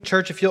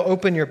Church, if you'll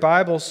open your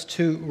Bibles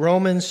to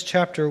Romans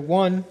chapter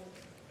 1,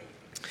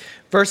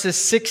 verses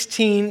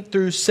 16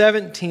 through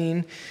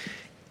 17,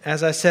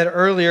 as I said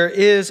earlier,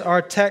 is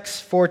our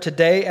text for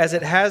today, as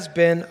it has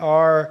been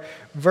our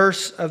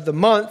verse of the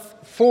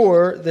month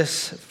for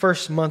this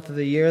first month of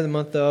the year, the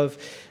month of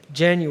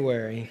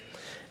January.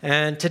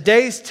 And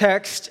today's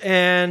text,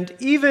 and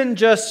even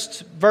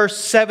just verse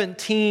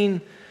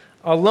 17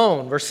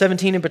 alone, verse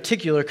 17 in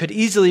particular, could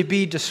easily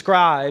be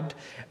described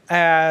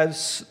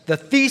as the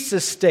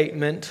thesis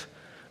statement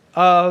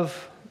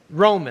of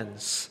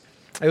Romans.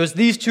 It was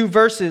these two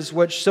verses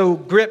which so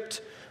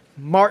gripped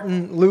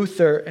Martin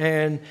Luther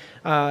and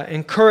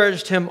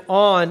encouraged him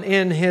on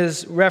in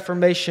his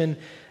Reformation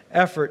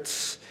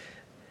efforts.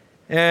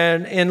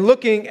 And in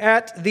looking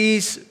at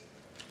these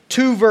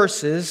two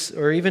verses,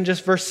 or even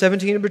just verse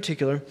 17 in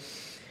particular,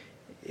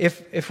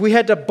 if we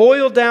had to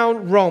boil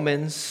down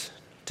Romans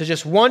to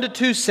just 1 to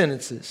 2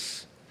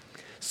 sentences,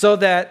 so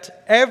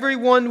that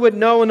everyone would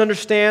know and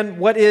understand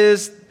what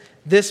is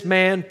this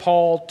man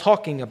Paul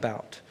talking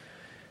about,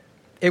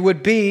 it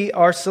would be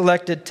our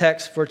selected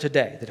text for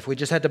today. That if we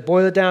just had to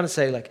boil it down and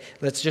say,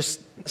 let's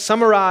just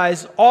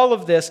summarize all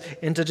of this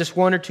into just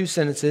 1 or 2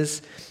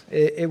 sentences,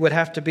 it would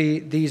have to be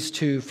these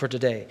two for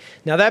today.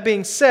 Now, that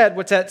being said,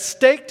 what's at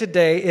stake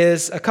today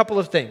is a couple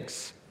of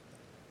things.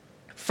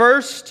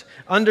 First,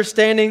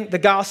 understanding the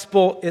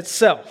gospel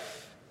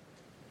itself,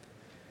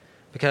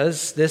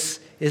 because this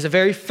is a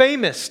very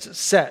famous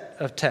set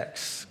of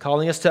texts,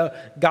 calling us to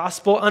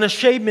gospel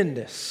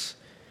unashamedness.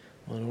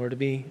 Well, in order to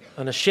be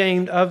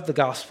unashamed of the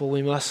gospel,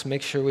 we must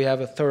make sure we have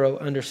a thorough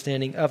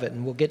understanding of it,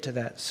 and we'll get to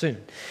that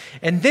soon.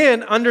 And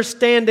then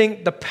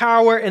understanding the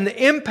power and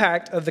the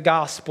impact of the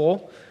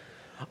gospel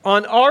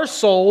on our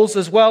souls,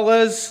 as well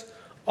as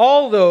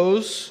all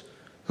those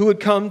who would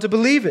come to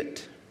believe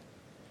it.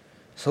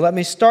 So let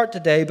me start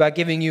today by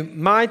giving you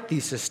my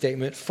thesis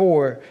statement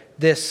for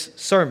this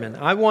sermon.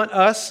 I want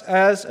us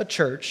as a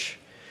church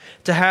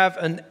to have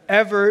an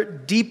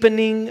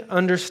ever-deepening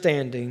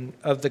understanding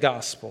of the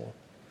gospel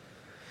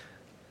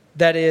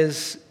that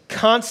is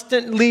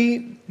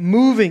constantly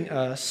moving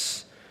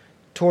us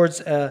towards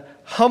a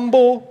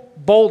humble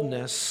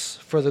boldness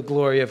for the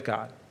glory of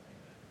God.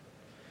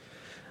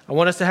 I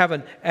want us to have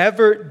an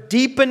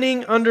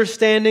ever-deepening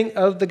understanding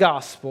of the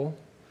gospel.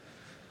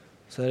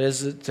 So that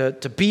is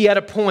to be at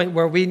a point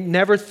where we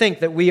never think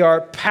that we are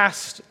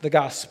past the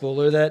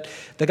gospel, or that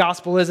the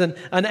gospel is an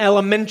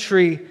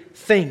elementary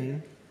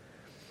thing.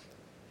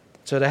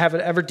 So to have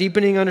an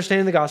ever-deepening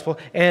understanding of the gospel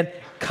and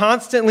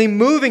constantly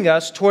moving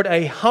us toward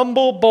a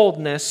humble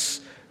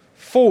boldness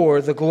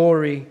for the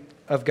glory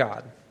of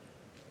God.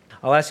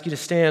 I'll ask you to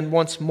stand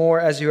once more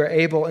as you are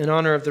able in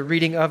honor of the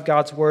reading of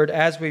God's word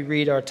as we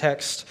read our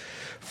text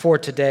for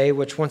today,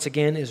 which once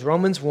again is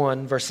Romans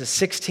 1, verses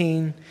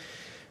 16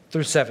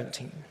 through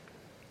 17.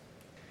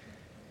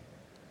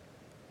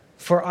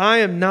 For I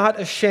am not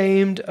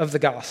ashamed of the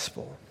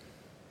gospel,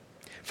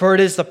 for it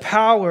is the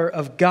power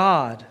of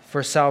God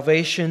for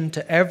salvation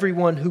to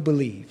everyone who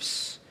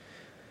believes,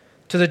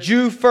 to the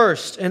Jew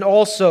first and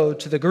also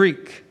to the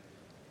Greek.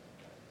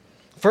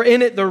 For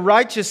in it the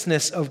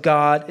righteousness of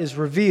God is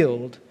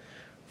revealed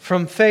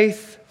from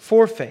faith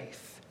for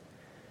faith,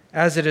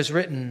 as it is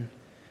written,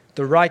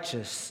 the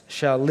righteous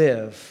shall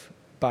live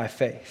by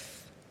faith.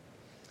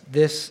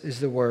 This is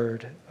the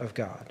word of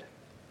God.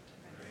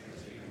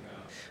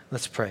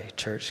 Let's pray,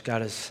 church.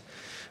 God, as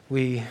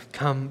we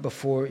come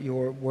before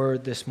your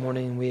word this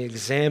morning, we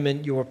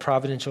examine your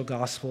providential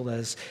gospel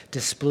as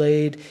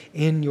displayed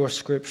in your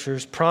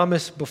scriptures,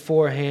 promised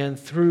beforehand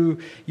through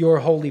your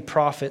holy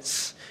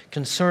prophets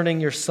concerning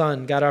your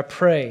Son. God, I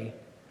pray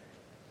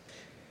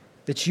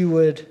that you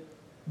would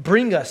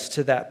bring us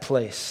to that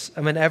place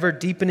of an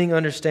ever-deepening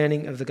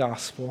understanding of the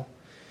gospel,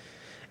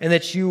 and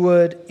that you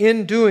would,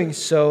 in doing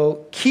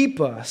so,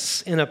 keep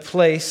us in a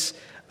place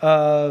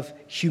of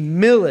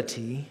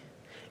humility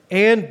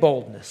and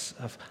boldness,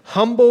 of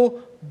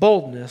humble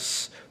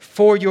boldness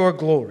for your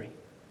glory.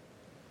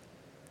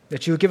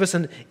 That you would give us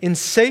an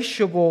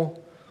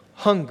insatiable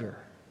hunger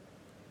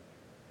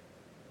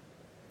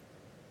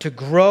to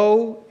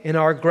grow in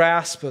our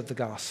grasp of the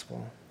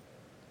gospel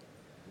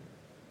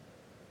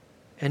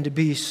and to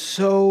be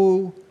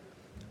so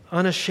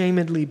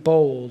unashamedly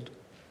bold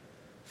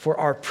for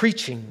our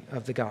preaching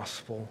of the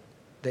gospel,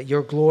 that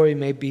your glory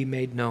may be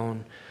made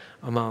known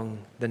among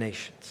the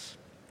nations.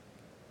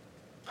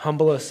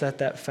 Humble us at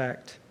that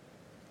fact.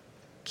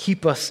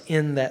 Keep us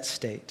in that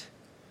state.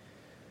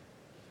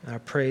 And I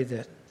pray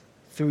that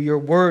through your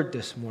word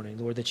this morning,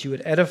 Lord, that you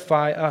would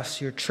edify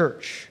us, your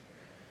church.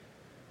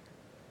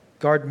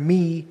 Guard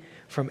me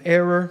from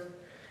error.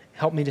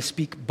 Help me to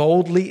speak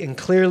boldly and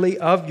clearly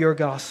of your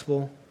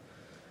gospel,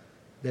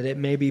 that it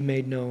may be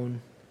made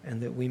known and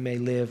that we may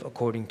live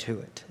according to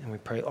it. And we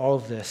pray all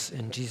of this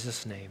in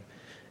Jesus' name.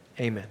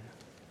 Amen.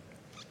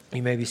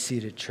 You may be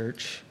seated,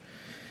 church.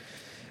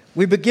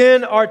 We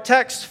begin our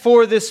text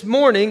for this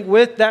morning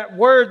with that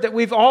word that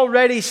we've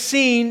already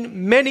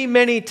seen many,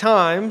 many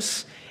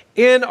times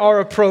in our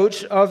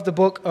approach of the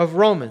book of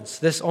Romans,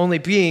 this only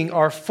being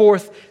our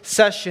fourth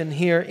session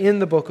here in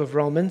the book of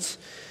Romans.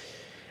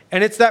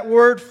 And it's that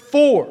word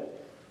 "for,"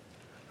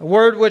 a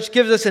word which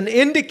gives us an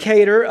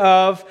indicator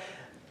of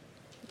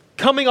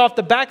coming off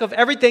the back of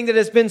everything that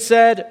has been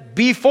said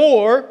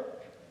before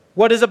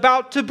what is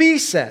about to be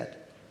said.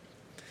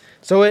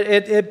 So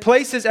it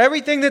places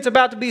everything that's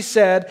about to be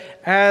said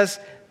as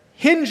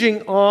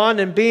hinging on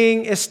and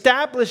being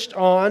established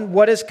on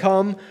what has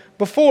come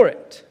before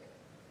it.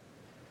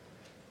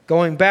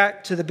 Going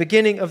back to the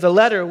beginning of the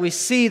letter, we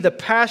see the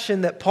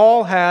passion that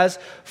Paul has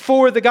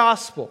for the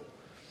gospel.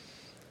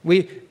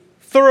 We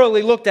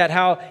thoroughly looked at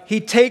how he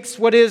takes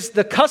what is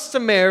the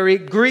customary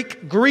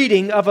Greek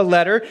greeting of a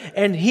letter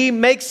and he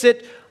makes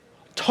it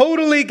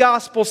totally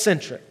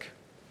gospel-centric.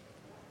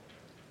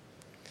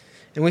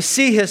 And we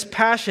see his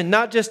passion,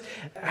 not just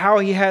how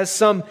he has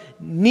some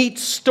neat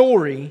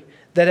story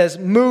that has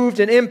moved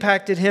and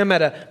impacted him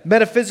at a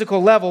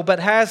metaphysical level, but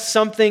has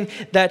something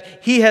that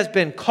he has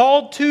been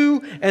called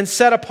to and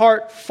set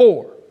apart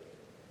for.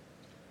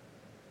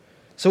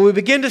 So we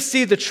begin to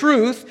see the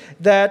truth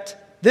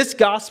that this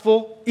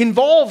gospel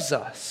involves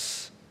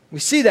us. We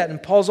see that in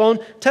Paul's own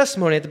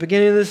testimony at the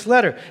beginning of this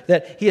letter,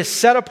 that he is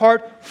set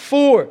apart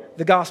for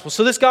the gospel.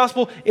 So this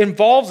gospel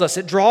involves us.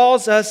 It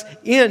draws us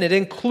in. It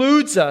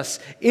includes us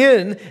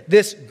in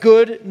this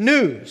good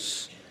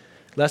news.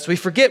 Lest we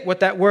forget what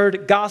that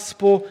word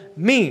gospel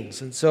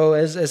means. And so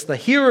as the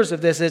hearers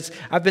of this,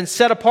 I've been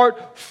set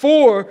apart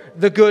for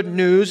the good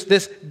news,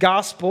 this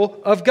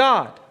gospel of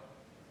God.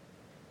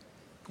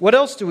 What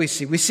else do we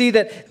see? We see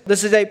that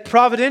this is a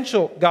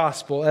providential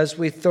gospel as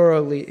we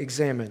thoroughly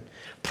examine.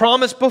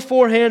 Promised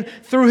beforehand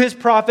through his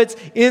prophets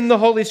in the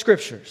Holy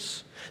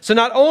Scriptures. So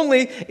not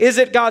only is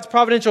it God's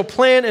providential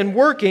plan and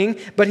working,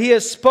 but he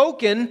has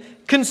spoken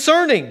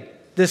concerning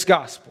this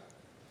gospel.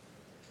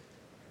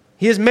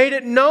 He has made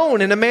it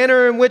known in a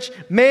manner in which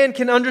man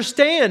can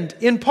understand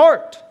in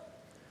part.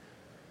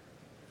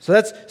 So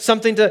that's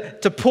something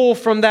to pull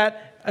from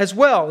that as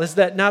well, is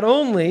that not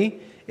only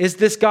is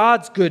this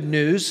God's good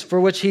news for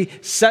which he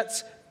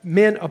sets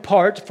men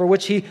apart, for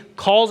which he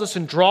calls us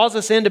and draws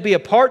us in to be a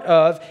part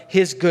of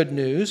his good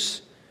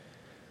news,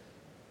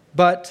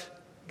 but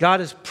God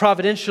has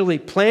providentially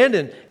planned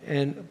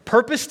and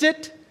purposed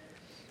it,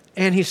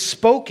 and he's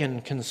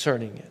spoken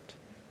concerning it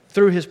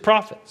through his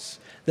prophets,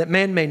 that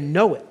man may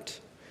know it,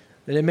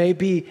 that it may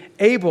be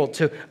able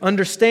to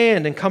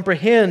understand and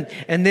comprehend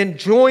and then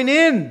join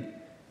in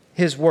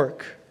his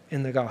work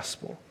in the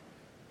gospel.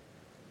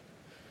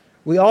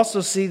 We also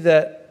see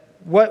that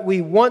what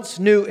we once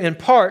knew in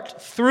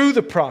part through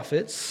the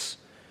prophets,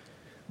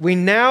 we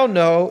now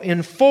know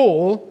in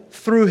full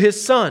through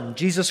his Son,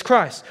 Jesus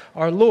Christ,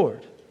 our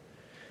Lord,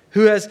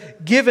 who has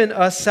given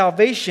us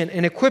salvation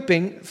and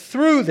equipping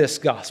through this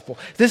gospel.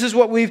 This is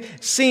what we've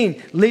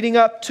seen leading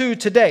up to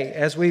today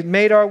as we've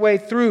made our way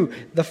through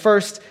the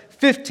first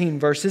 15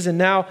 verses and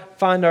now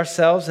find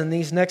ourselves in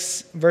these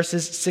next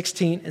verses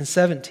 16 and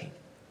 17.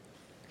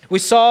 We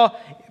saw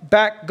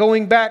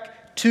going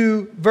back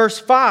to verse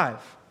 5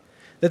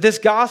 that this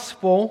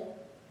gospel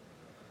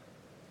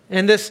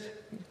and this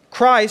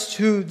Christ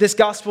who this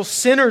gospel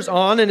centers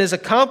on and is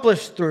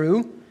accomplished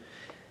through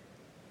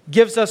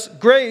gives us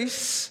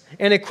grace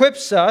and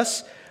equips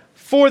us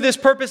for this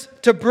purpose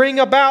to bring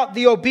about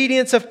the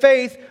obedience of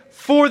faith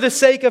for the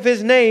sake of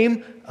his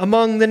name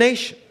among the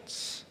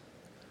nations.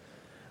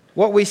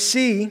 What we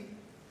see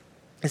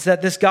is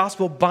that this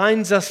gospel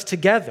binds us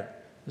together,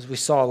 as we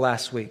saw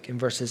last week in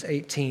verses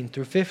 18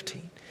 through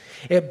 15.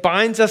 It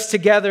binds us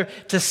together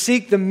to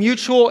seek the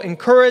mutual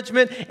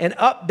encouragement and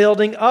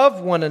upbuilding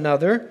of one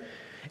another.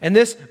 And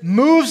this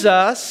moves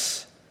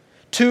us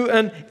to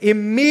an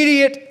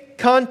immediate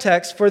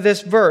context for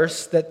this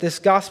verse that this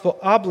gospel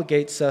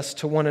obligates us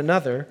to one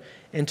another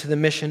and to the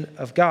mission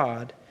of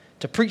God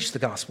to preach the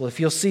gospel. If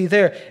you'll see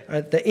there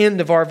at the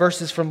end of our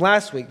verses from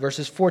last week,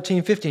 verses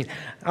 14, 15,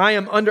 I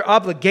am under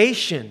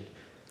obligation,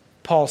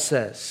 Paul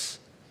says.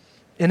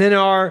 And in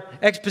our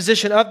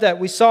exposition of that,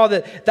 we saw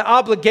that the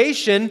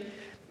obligation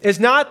is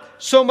not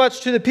so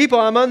much to the people.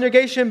 I'm under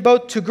obligation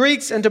both to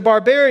Greeks and to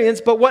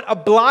barbarians, but what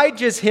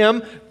obliges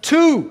him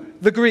to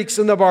the Greeks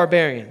and the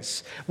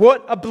barbarians.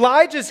 What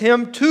obliges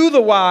him to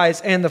the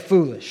wise and the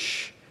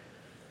foolish.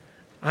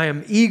 I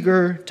am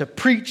eager to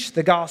preach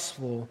the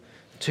gospel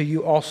to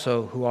you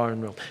also who are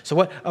in Rome. So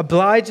what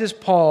obliges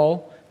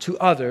Paul to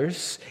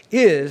others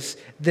is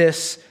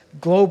this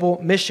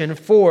global mission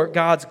for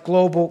God's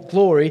global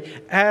glory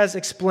as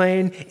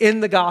explained in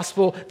the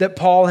gospel that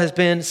Paul has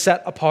been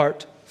set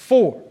apart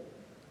for.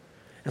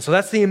 And so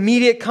that's the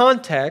immediate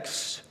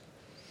context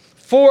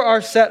for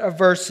our set of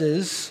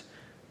verses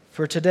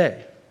for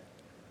today.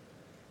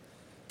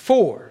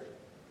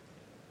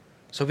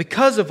 So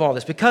because of all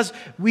this, because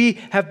we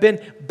have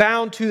been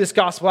bound to this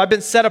gospel, I've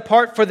been set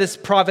apart for this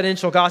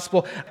providential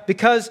gospel,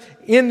 because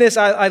in this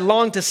I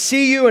long to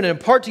see you and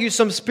impart to you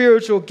some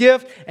spiritual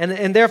gift,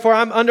 and therefore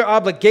I'm under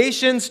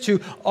obligations to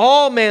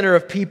all manner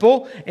of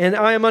people, and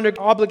I am under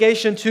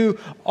obligation to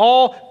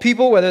all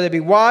people, whether they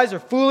be wise or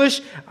foolish.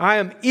 I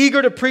am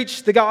eager to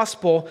preach the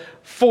gospel,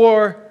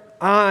 for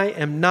I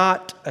am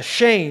not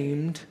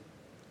ashamed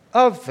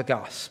of the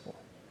gospel.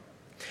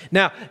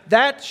 Now,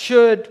 that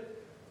should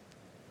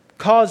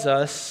cause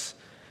us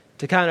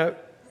to kind of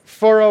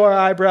furrow our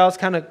eyebrows,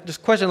 kind of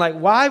just question, like,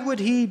 why would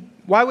he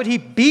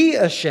be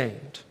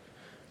ashamed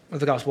of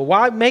the gospel?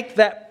 Why make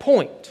that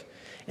point?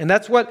 And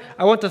that's what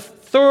I want to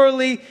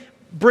thoroughly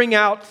bring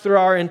out through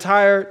our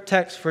entire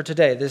text for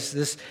today.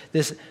 This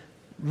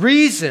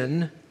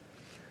reason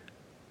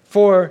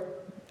for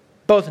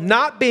both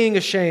not being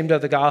ashamed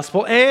of the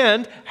gospel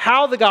and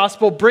how the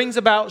gospel brings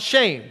about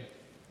shame.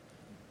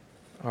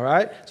 All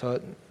right? So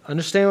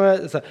understand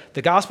what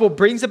the gospel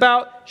brings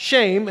about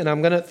shame, and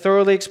I'm going to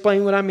thoroughly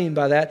explain what I mean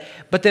by that.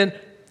 But then,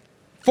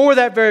 for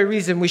that very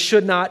reason, we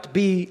should not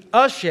be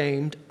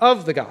ashamed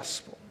of the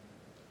gospel.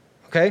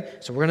 Okay?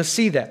 So we're going to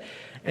see that.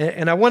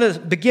 And I want to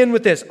begin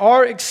with this.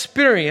 Our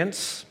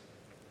experience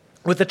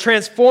with the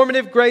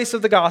transformative grace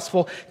of the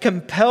gospel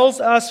compels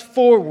us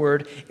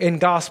forward in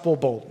gospel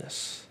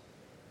boldness.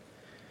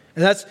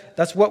 And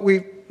that's what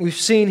we've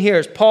seen here,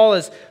 as Paul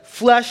has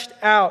fleshed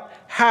out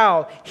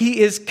how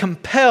he is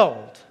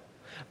compelled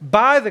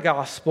by the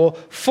gospel,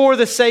 for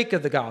the sake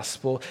of the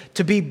gospel,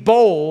 to be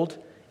bold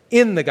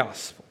in the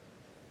gospel.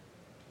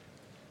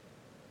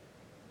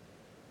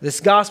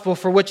 This gospel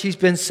for which he's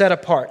been set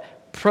apart,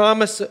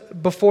 promised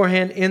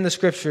beforehand in the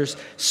scriptures,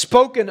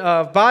 spoken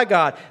of by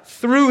God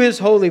through his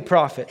holy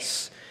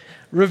prophets,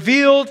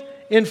 revealed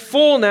in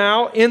full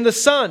now in the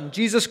Son,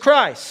 Jesus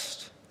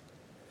Christ,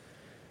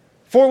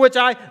 for which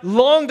I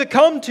long to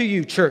come to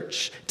you,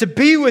 church, to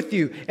be with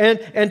you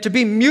and to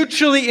be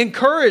mutually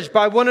encouraged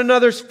by one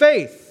another's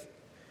faith,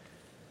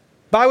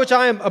 by which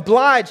I am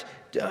obliged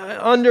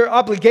under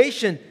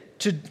obligation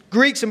to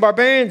Greeks and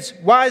barbarians,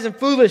 wise and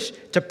foolish,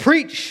 to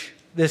preach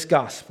this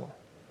gospel.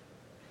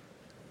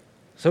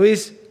 So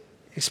he's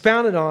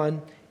expounded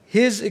on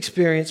his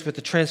experience with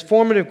the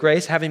transformative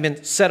grace, having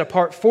been set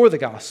apart for the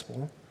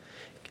gospel,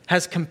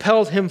 has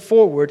compelled him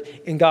forward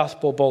in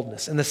gospel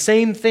boldness. And the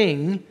same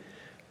thing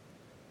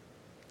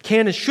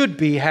can and should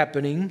be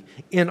happening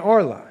in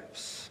our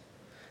lives.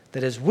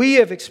 That as we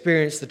have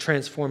experienced the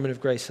transformative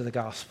grace of the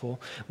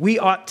gospel, we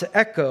ought to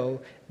echo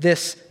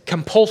this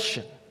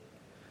compulsion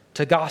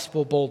to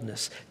gospel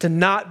boldness, to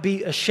not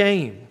be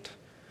ashamed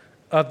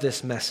of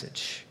this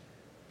message.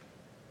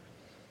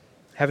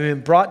 Having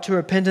been brought to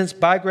repentance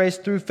by grace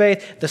through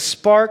faith, the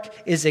spark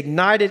is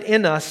ignited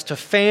in us to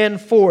fan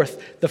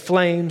forth the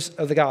flames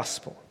of the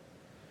gospel.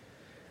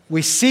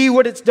 We see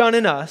what it's done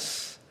in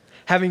us,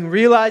 having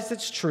realized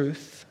its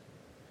truth,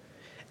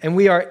 and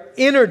we are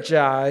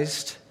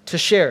energized to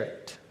share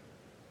it.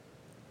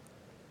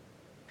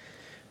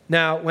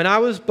 Now, when I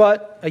was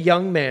but a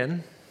young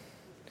man,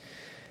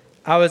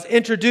 I was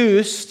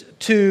introduced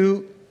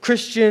to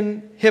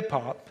Christian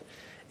hip-hop,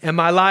 and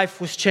my life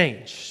was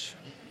changed.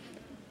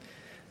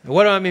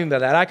 What do I mean by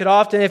that? I could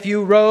often, if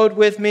you rode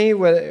with me,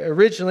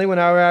 originally when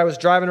I was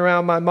driving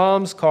around my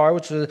mom's car,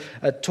 which was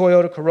a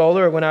Toyota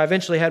Corolla, or when I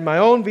eventually had my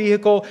own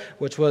vehicle,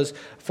 which was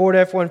Ford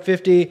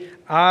F-150,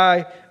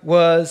 I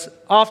was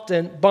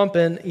often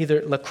bumping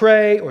either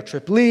Lecrae or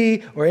Trip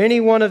Lee or any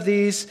one of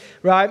these,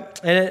 right?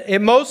 And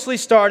it mostly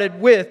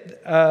started with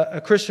a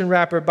Christian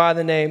rapper by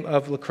the name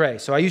of Lecrae.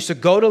 So I used to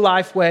go to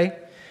Lifeway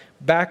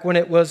back when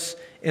it was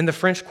in the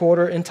French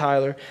Quarter in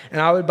Tyler,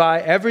 and I would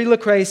buy every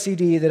Lecrae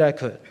CD that I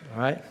could. All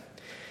right.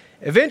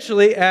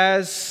 Eventually,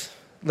 as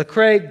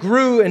Lecrae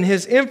grew in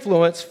his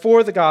influence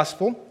for the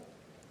gospel,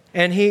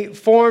 and he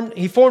formed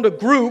a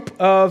group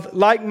of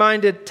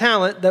like-minded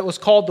talent that was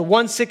called the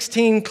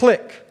 116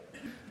 Clique.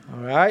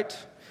 All right.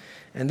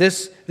 And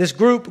this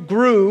group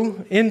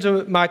grew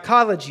into my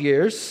college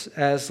years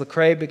as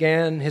Lecrae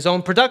began his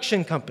own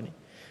production company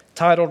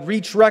titled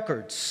Reach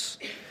Records.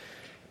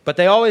 But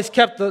they always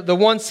kept the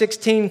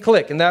 116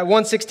 Clique, and that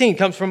 116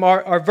 comes from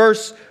our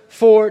verse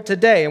for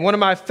today. And one of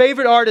my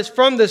favorite artists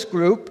from this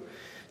group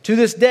to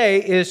this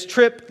day is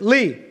Trip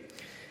Lee.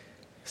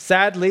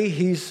 Sadly,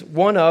 he's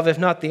one of, if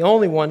not the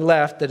only one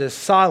left that is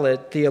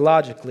solid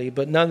theologically,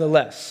 but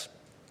nonetheless.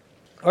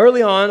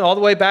 Early on, all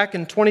the way back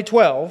in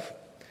 2012,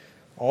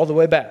 all the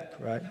way back,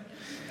 right?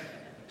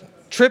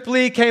 Trip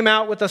Lee came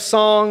out with a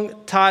song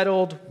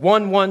titled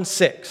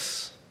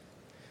 116.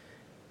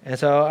 And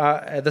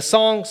so the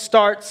song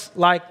starts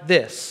like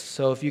this.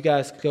 So if you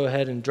guys could go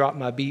ahead and drop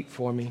my beat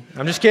for me.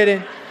 I'm just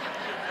kidding.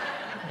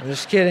 I'm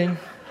just kidding.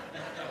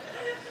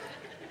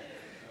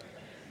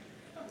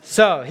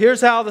 So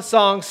here's how the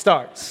song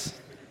starts.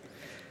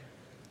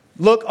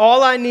 Look,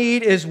 all I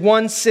need is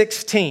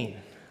 116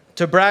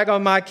 to brag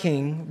on my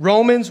king.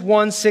 Romans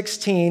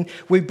 1:16.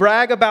 We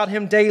brag about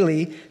him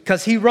daily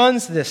because he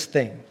runs this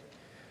thing.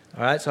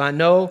 All right, so I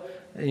know,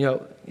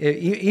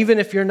 even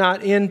if you're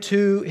not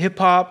into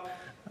hip-hop,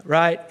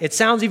 right? It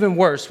sounds even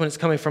worse when it's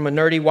coming from a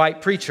nerdy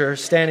white preacher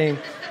standing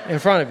in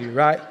front of you,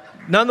 right?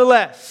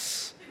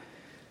 Nonetheless.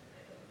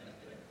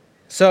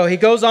 So he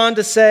goes on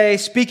to say,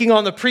 speaking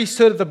on the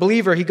priesthood of the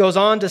believer, he goes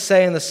on to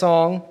say in the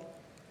song,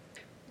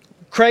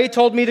 Cray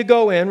told me to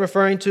go in,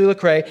 referring to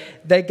Lecrae.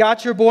 They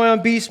got your boy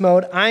on beast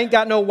mode. I ain't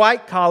got no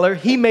white collar.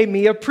 He made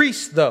me a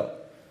priest, though.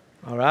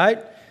 All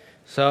right?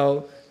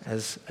 So,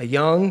 as a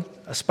young,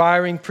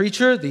 aspiring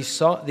preacher,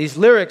 these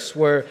lyrics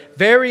were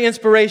very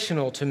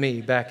inspirational to me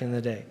back in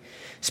the day.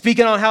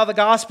 Speaking on how the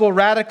gospel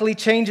radically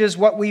changes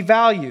what we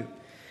value.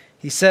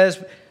 He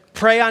says,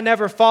 pray I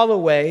never fall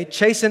away,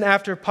 chasing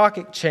after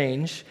pocket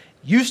change.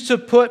 Used to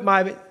put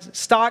my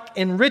stock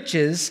in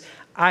riches,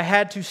 I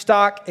had to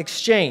stock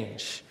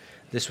exchange.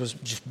 This was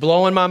just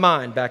blowing my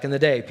mind back in the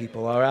day,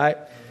 people, all right?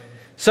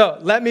 So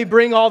let me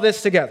bring all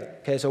this together.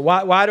 Okay, so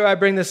why do I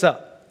bring this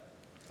up?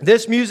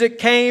 This music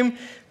came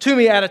to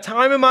me at a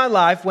time in my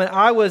life when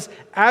I was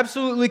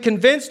absolutely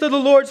convinced of the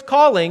Lord's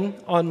calling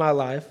on my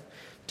life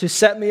to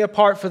set me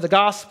apart for the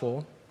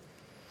gospel,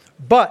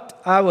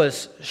 but I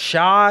was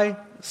shy,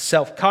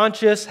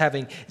 self-conscious,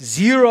 having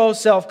zero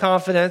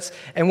self-confidence,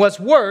 and what's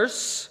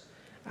worse,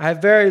 I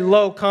have very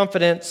low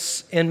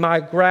confidence in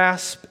my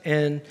grasp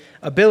and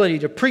ability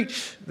to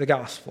preach the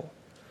gospel.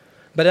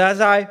 But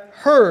as I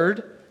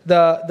heard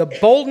the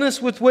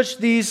boldness with which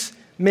these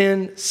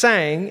men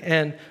sang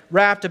and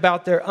rapped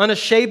about their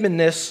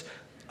unashamedness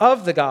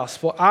of the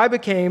gospel, I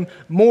became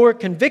more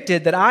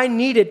convicted that I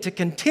needed to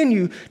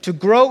continue to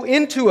grow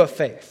into a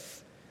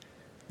faith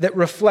that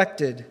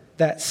reflected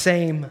that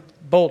same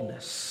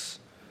boldness.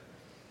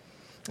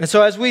 And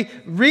so as we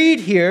read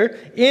here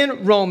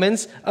in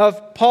Romans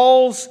of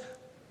Paul's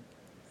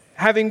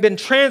having been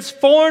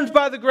transformed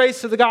by the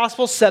grace of the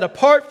gospel, set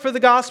apart for the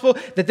gospel,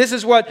 that this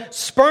is what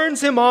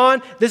spurns him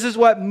on, this is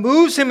what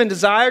moves him in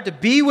desire to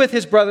be with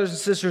his brothers and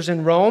sisters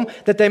in Rome,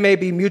 that they may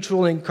be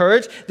mutually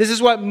encouraged. This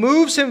is what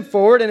moves him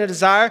forward in a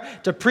desire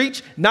to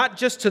preach not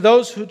just to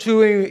those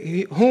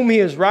to whom he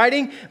is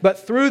writing, but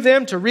through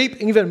them to reap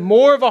even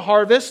more of a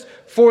harvest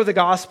for the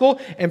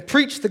gospel and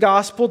preach the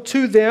gospel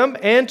to them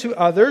and to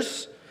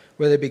others,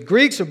 whether they be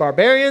Greeks or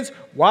barbarians,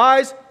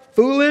 wise,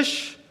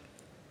 foolish.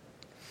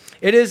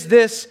 It is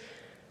this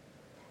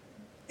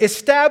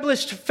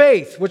established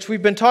faith, which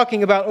we've been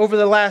talking about over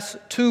the last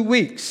 2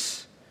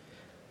 weeks.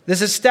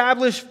 This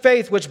established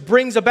faith which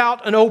brings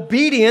about an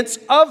obedience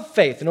of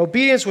faith, an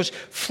obedience which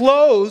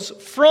flows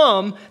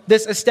from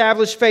this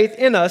established faith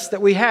in us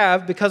that we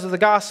have because of the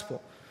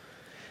gospel.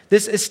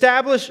 This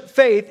established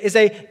faith is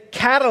a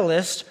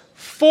catalyst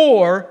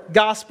for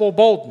gospel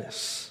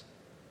boldness.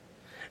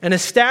 An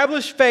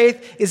established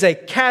faith is a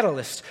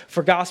catalyst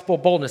for gospel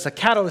boldness. A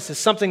catalyst is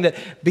something that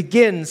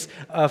begins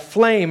a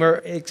flame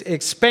or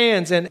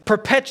expands and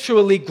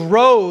perpetually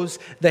grows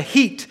the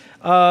heat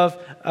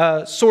of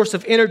a source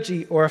of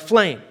energy or a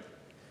flame.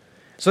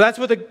 So that's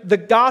what the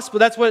gospel,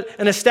 that's what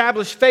an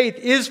established faith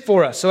is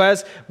for us. So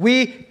as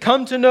we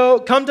come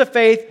to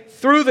faith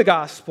through the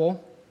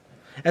gospel,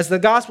 as the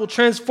gospel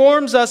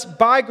transforms us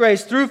by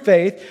grace through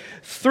faith,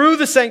 through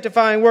the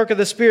sanctifying work of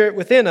the Spirit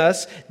within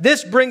us,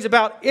 this brings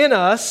about in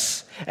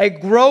us a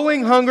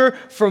growing hunger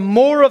for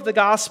more of the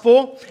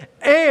gospel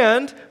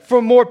and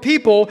for more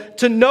people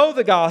to know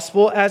the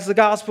gospel as the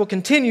gospel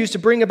continues to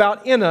bring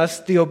about in us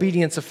the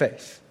obedience of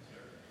faith.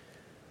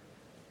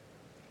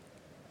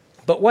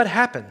 But what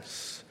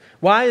happens?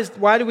 Why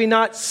do we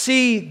not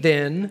see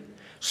then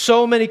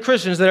so many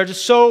Christians that are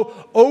just so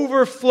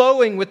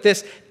overflowing with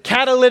this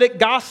catalytic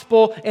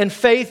gospel and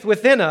faith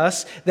within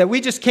us that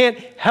we just can't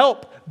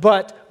help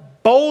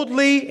but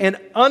boldly and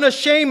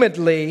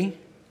unashamedly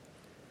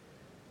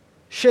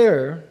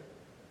share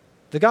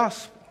the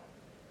gospel?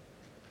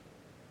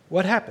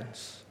 What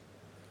happens?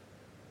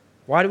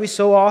 Why do we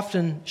so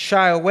often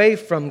shy away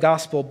from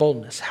gospel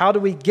boldness? How do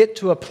we get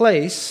to a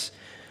place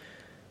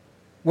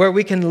where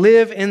we can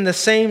live in the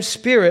same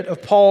spirit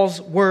of Paul's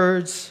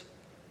words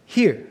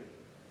here?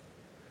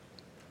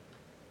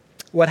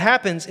 What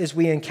happens is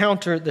we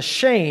encounter the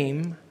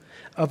shame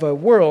of a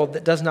world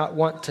that does not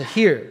want to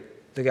hear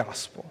the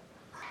gospel.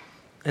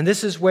 And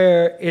this is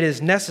where it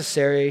is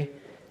necessary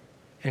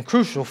and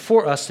crucial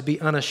for us to be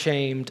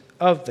unashamed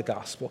of the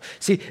gospel.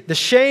 See, the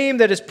shame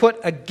that is put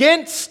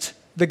against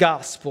the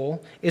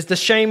gospel is the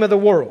shame of the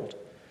world.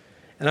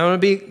 And I'm going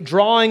to be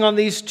drawing on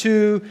these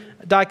two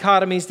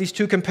dichotomies, these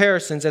two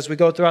comparisons as we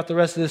go throughout the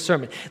rest of this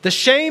sermon. The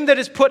shame that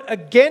is put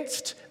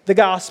against the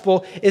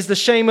gospel is the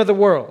shame of the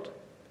world.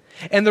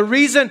 And the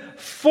reason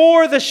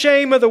for the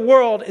shame of the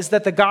world is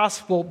that the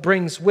gospel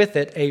brings with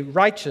it a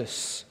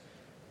righteous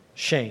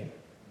shame.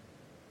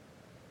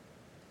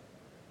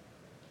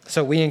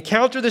 So we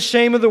encounter the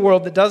shame of the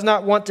world that does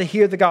not want to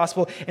hear the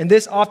gospel, and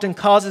this often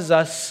causes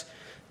us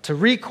to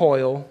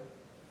recoil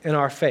in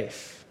our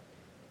faith.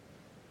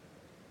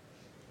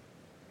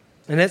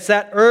 And it's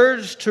that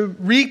urge to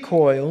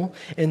recoil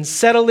and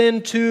settle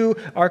into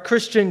our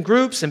Christian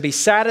groups and be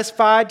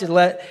satisfied to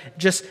let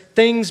just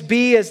things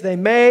be as they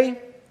may.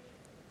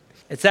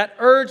 It's that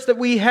urge that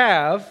we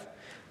have,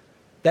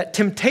 that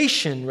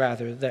temptation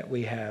rather that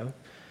we have,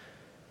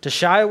 to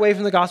shy away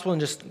from the gospel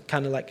and just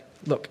kind of like,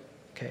 look,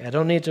 okay, I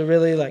don't need to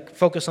really like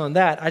focus on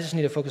that. I just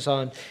need to focus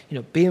on,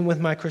 being with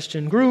my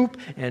Christian group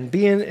and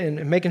being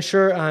and making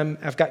sure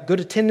I've got good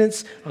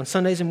attendance on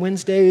Sundays and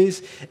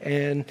Wednesdays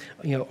and,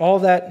 all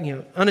that,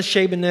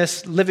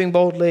 unashamedness, living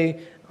boldly.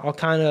 I'll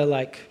kind of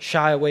like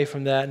shy away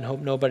from that and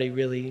hope nobody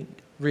really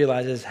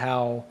realizes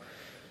how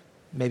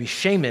maybe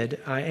shamed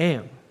I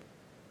am.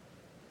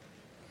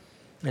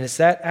 And it's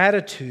that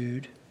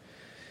attitude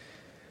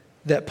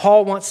that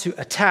Paul wants to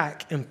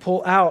attack and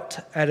pull out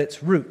at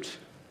its root.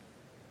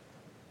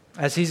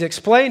 As he's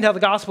explained how the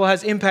gospel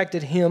has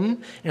impacted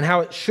him and how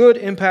it should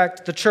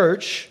impact the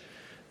church,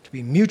 to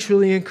be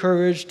mutually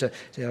encouraged,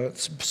 to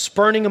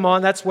spurning him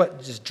on, that's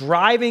what is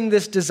driving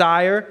this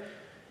desire.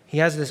 He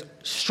has this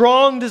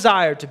strong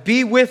desire to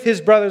be with his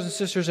brothers and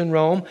sisters in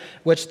Rome,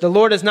 which the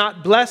Lord has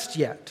not blessed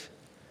yet.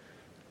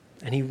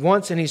 And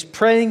he's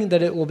praying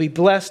that it will be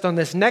blessed on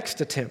this next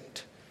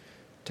attempt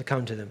to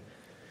come to them.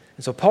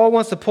 And so Paul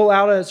wants to pull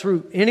out at its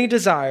root any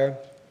desire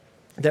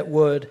that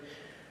would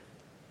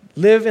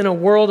live in a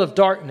world of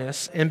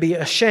darkness and be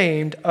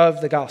ashamed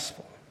of the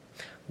gospel.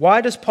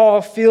 Why does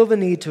Paul feel the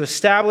need to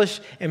establish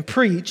and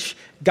preach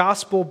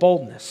gospel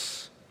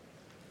boldness?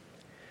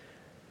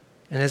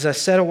 And as I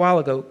said a while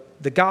ago,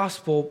 the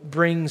gospel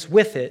brings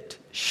with it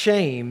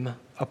shame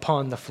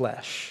upon the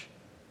flesh.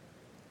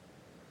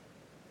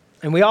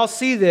 And we all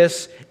see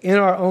this in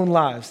our own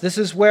lives. This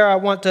is where I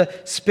want to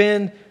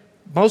spend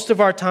most of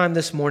our time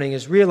this morning,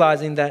 is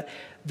realizing that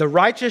the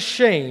righteous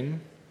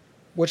shame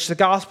which the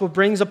gospel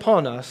brings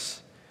upon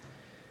us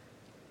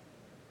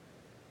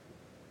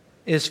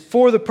is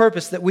for the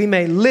purpose that we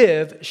may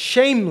live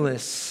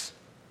shameless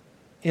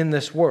in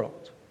this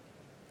world.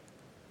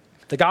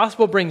 The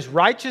gospel brings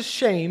righteous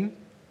shame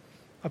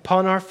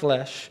upon our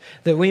flesh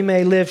that we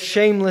may live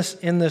shameless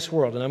in this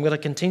world. And I'm going to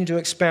continue to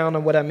expound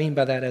on what I mean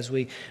by that as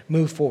we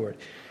move forward.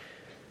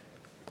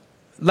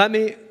 Let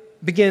me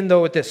begin,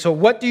 though, with this. So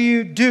what do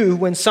you do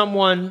when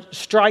someone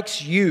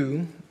strikes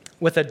you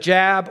with a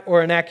jab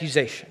or an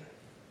accusation?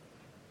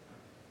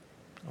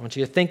 I want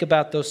you to think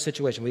about those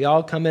situations. We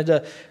all come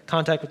into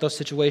contact with those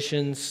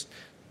situations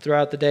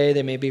throughout the day.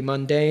 They may be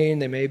mundane.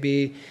 They may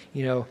be,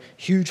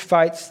 huge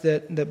fights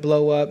that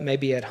blow up,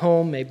 maybe at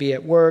home, maybe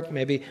at work,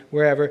 maybe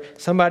wherever.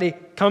 Somebody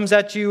comes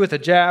at you with a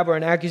jab or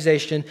an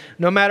accusation.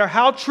 No matter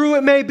how true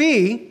it may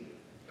be,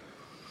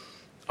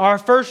 our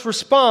first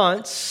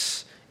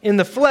response in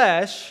the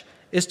flesh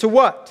is to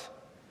what?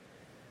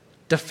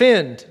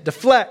 Defend,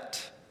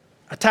 deflect,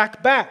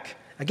 attack back.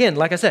 Again,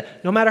 like I said,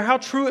 no matter how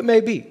true it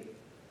may be.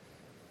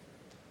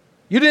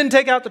 You didn't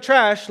take out the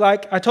trash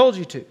like I told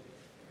you to.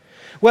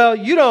 Well,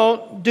 you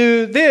don't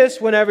do this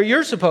whenever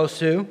you're supposed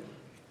to.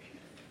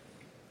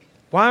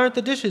 Why aren't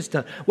the dishes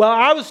done? Well,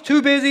 I was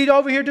too busy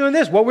over here doing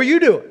this. What were you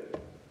doing?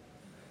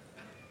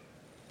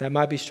 That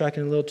might be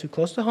striking a little too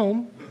close to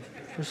home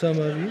for some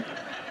of you.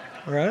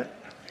 All right?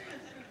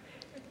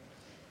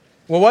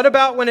 Well, what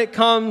about when it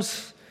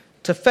comes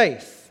to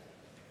faith?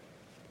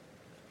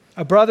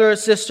 A brother or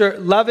sister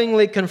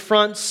lovingly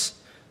confronts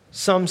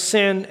some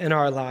sin in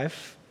our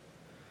life.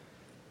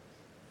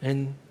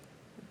 And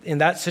in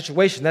that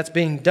situation, that's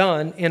being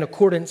done in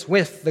accordance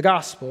with the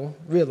gospel.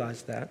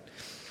 Realize that.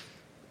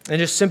 And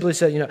just simply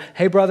say,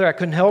 hey, brother, I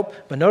couldn't help,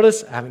 but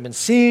notice I haven't been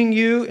seeing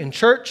you in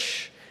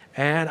church,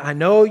 and I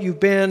know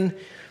you've been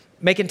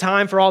making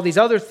time for all these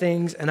other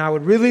things, and I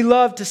would really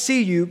love to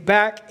see you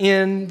back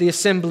in the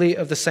assembly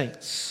of the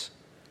saints.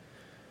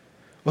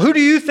 Well, who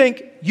do you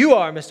think you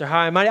are, Mr.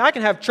 High and Mighty? I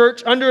can have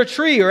church under a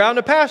tree or out in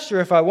a pasture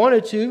if I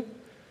wanted to.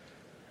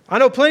 I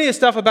know plenty of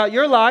stuff about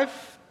your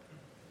life.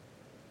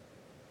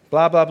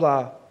 Blah, blah,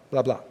 blah,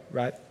 blah, blah,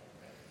 right?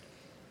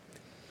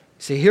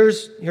 See,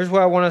 here's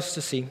what I want us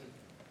to see,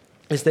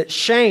 is that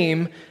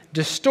shame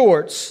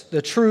distorts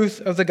the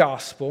truth of the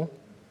gospel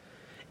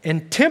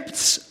and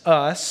tempts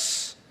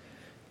us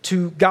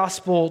to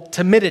gospel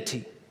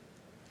timidity.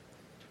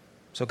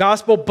 So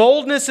gospel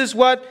boldness is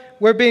what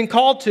we're being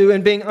called to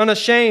and being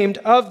unashamed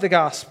of the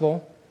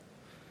gospel.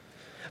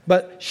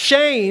 But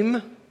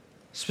shame,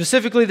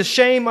 specifically the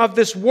shame of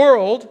this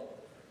world,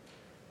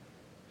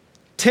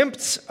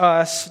 tempts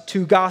us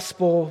to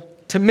gospel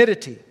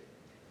timidity.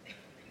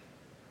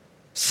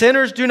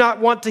 Sinners do not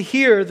want to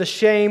hear the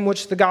shame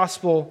which the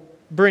gospel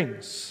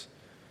brings.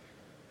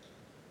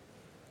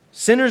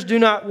 Sinners do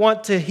not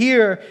want to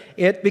hear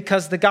it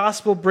because the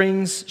gospel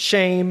brings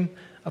shame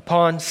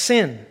upon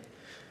sin.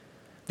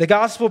 The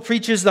gospel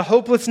preaches the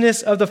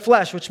hopelessness of the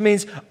flesh, which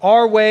means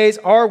our ways,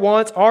 our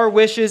wants, our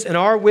wishes, and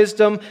our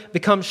wisdom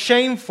become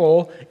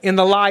shameful in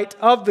the light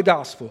of the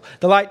gospel.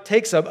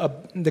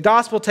 The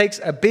gospel takes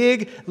a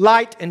big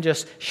light and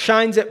just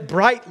shines it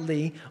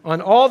brightly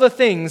on all the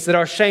things that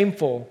are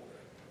shameful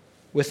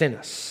within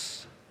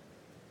us.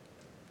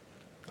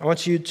 I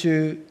want you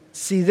to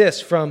see this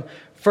from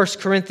 1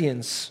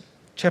 Corinthians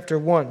chapter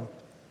 1. You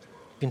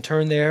can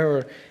turn there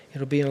or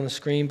it'll be on the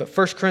screen. But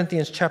 1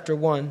 Corinthians chapter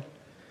 1,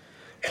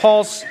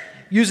 Paul's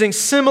using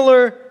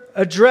similar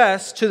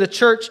address to the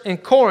church in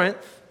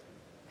Corinth,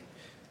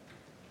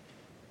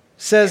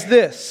 says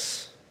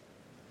this: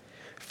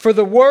 For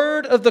the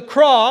word of the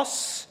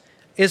cross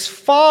is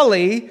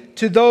folly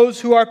to those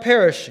who are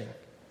perishing.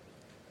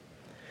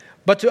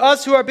 But to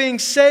us who are being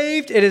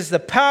saved, it is the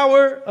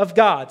power of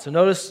God. So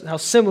notice how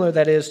similar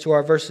that is to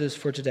our verses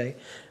for today.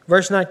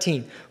 Verse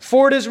 19.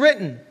 For it is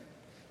written,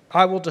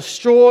 I will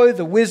destroy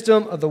the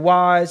wisdom of the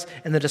wise,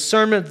 and the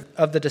discernment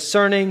of the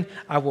discerning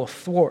I will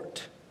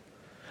thwart.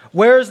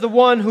 Where is the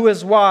one who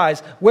is wise?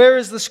 Where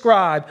is the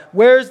scribe?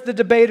 Where is the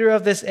debater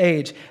of this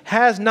age?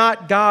 Has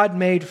not God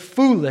made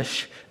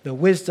foolish the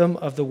wisdom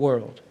of the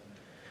world?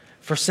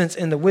 For since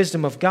in the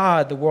wisdom of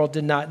God the world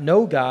did not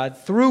know God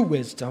through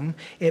wisdom,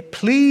 it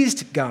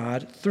pleased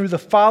God through the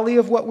folly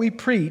of what we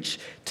preach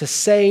to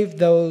save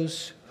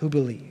those who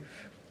believe.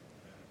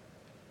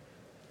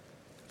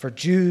 For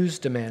Jews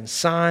demand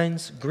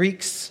signs,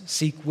 Greeks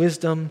seek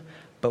wisdom,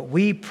 but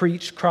we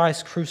preach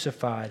Christ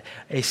crucified,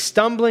 a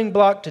stumbling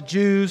block to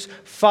Jews,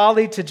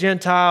 folly to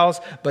Gentiles,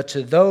 but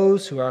to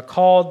those who are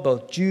called,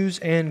 both Jews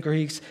and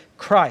Greeks,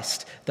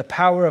 Christ, the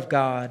power of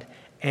God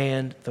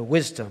and the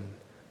wisdom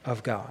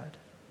of God.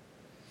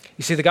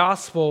 You see, the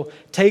gospel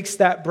takes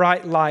that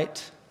bright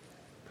light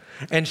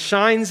and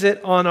shines it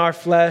on our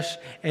flesh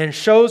and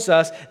shows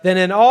us that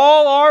in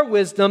all our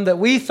wisdom that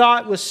we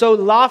thought was so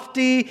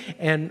lofty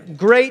and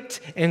great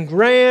and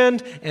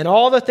grand, and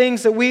all the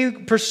things that we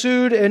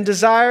pursued and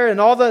desire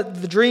and all the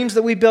dreams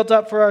that we built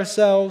up for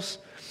ourselves,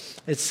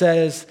 it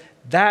says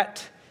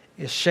that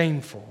is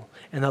shameful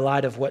in the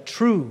light of what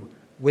true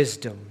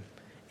wisdom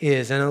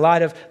is, in the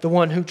light of the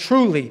one who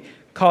truly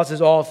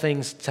causes all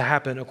things to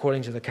happen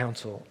according to the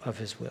counsel of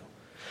his will.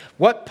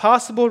 What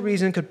possible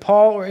reason could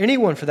Paul, or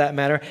anyone for that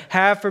matter,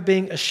 have for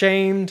being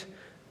ashamed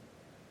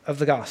of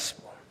the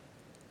gospel?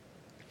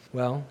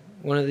 Well,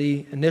 one of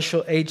the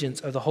initial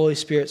agents of the Holy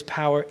Spirit's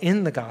power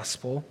in the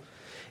gospel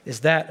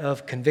is that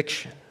of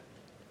conviction.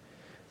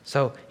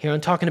 So here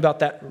I'm talking about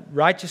that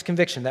righteous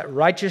conviction, that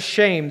righteous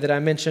shame that I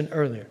mentioned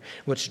earlier,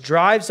 which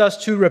drives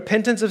us to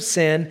repentance of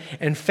sin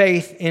and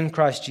faith in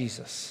Christ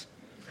Jesus.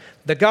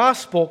 The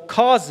gospel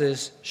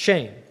causes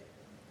shame.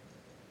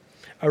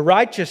 A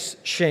righteous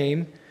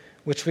shame,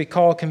 which we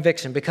call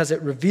conviction, because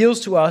it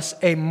reveals to us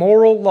a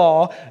moral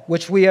law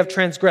which we have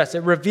transgressed.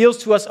 It reveals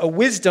to us a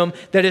wisdom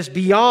that is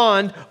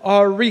beyond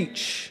our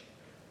reach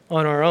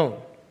on our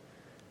own.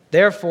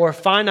 Therefore,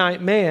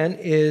 finite man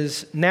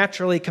is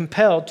naturally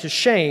compelled to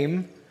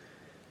shame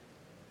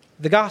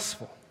the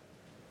gospel.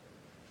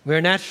 We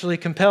are naturally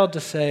compelled to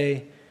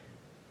say,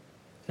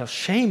 now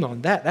shame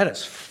on that. That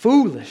is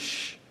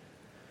foolish.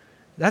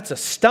 That's a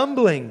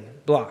stumbling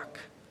block.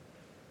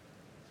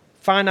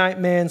 Finite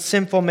man,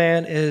 sinful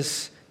man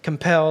is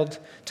compelled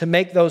to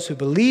make those who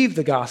believe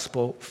the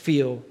gospel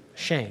feel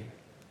shame.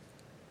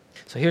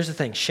 So here's the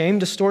thing. Shame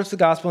distorts the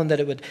gospel in that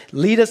it would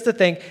lead us to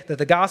think that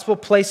the gospel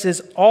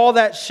places all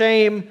that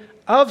shame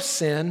of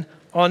sin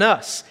on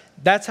us.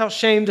 That's how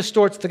shame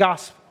distorts the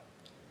gospel.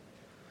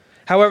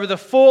 However, the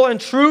full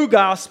and true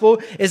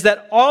gospel is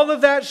that all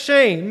of that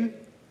shame,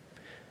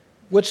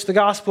 which the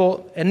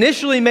gospel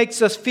initially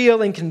makes us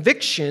feel in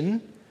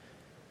conviction,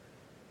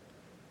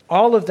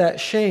 all of that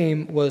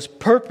shame was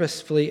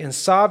purposefully and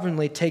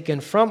sovereignly taken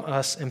from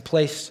us and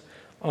placed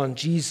on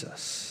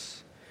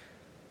Jesus.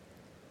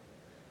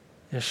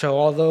 And so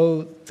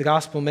although the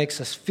gospel makes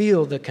us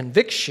feel the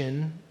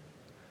conviction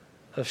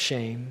of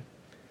shame,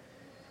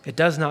 it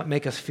does not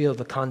make us feel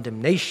the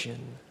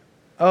condemnation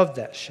of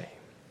that shame.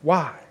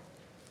 Why?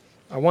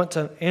 I want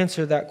to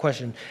answer that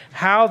question.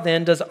 How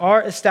then does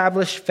our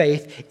established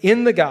faith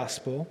in the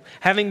gospel,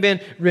 having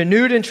been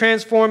renewed and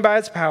transformed by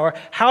its power,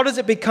 how does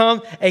it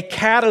become a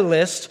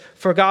catalyst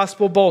for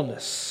gospel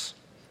boldness?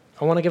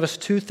 I want to give us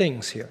two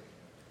things here.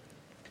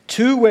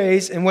 Two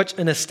ways in which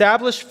an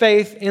established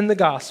faith in the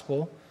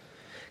gospel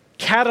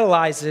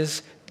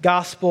catalyzes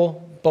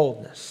gospel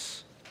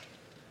boldness.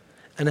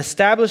 An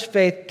established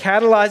faith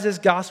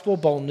catalyzes gospel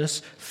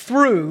boldness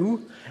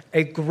through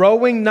a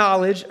growing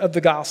knowledge of the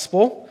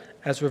gospel,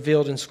 as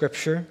revealed in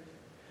Scripture,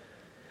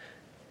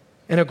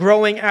 and a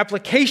growing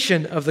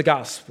application of the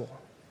gospel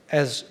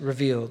as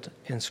revealed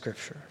in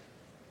Scripture.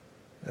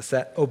 That's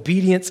that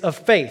obedience of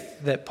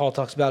faith that Paul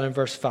talks about in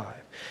verse 5.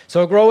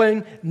 So a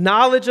growing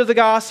knowledge of the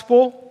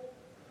gospel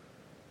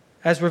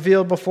as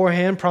revealed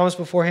beforehand, promised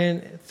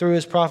beforehand through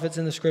his prophets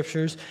in the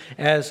Scriptures,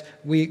 as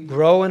we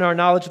grow in our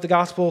knowledge of the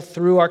gospel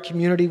through our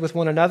community with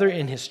one another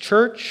in his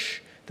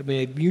church, that we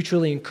may be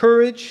mutually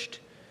encouraged.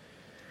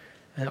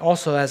 And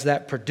also as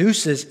that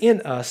produces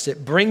in us,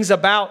 it brings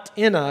about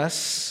in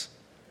us,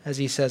 as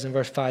he says in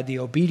verse 5, the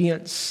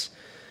obedience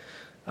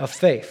of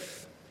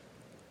faith.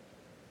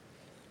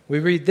 We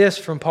read this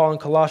from Paul in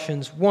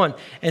Colossians 1.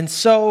 And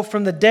so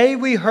from the day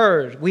we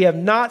heard, we have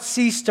not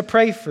ceased to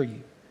pray for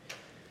you.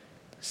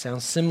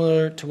 Sounds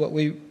similar to what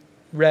we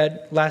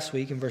read last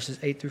week in verses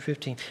 8 through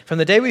 15. From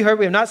the day we heard,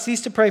 we have not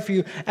ceased to pray for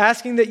you,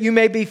 asking that you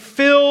may be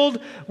filled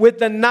with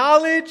the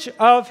knowledge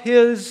of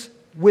his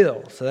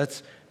will. So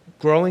that's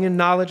growing in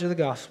knowledge of the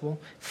gospel,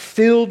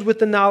 filled with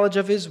the knowledge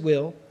of his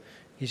will.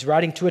 He's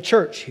writing to a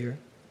church here.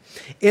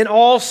 In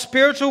all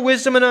spiritual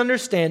wisdom and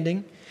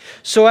understanding,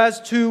 so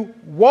as to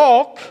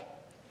walk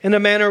in a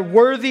manner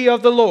worthy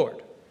of the Lord.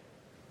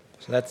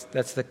 So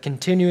that's the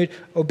continued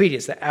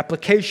obedience, the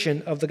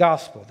application of the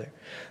gospel there.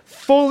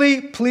 Fully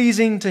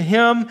pleasing to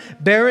Him,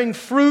 bearing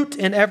fruit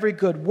in every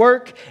good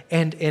work,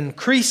 and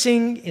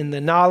increasing in the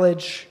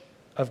knowledge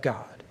of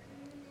God.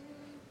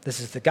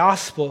 This is the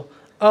gospel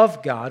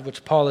of God,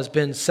 which Paul has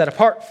been set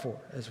apart for,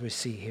 as we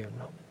see here in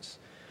Romans.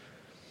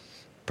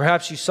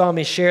 Perhaps you saw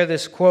me share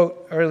this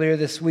quote earlier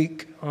this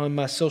week on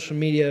my social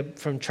media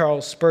from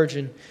Charles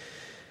Spurgeon.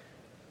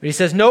 He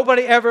says,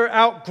 "Nobody ever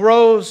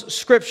outgrows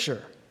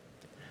Scripture.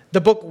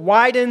 The book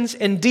widens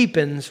and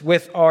deepens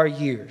with our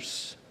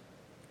years."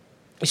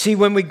 You see,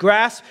 when we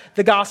grasp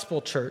the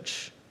gospel,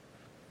 church,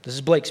 this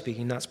is Blake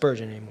speaking, not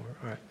Spurgeon anymore.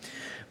 All right.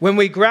 When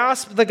we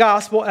grasp the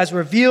gospel as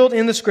revealed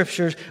in the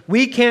Scriptures,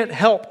 we can't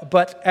help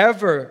but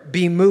ever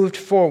be moved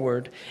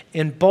forward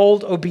in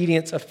bold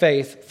obedience of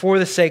faith for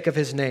the sake of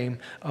His name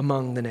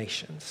among the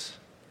nations.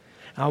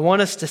 I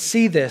want us to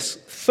see this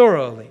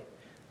thoroughly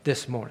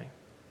this morning.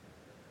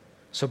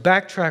 So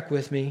backtrack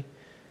with me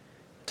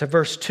to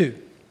verse 2.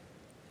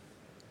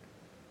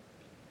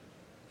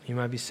 You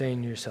might be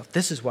saying to yourself,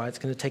 this is why it's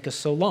going to take us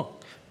so long.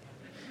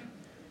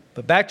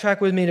 But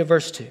backtrack with me to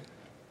verse 2.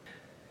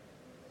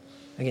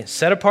 Again,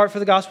 set apart for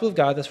the gospel of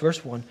God, that's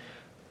verse 1,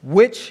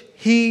 which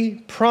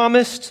He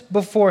promised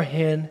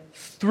beforehand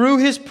through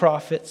His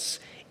prophets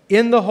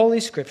in the Holy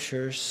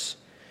Scriptures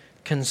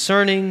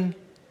concerning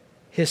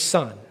His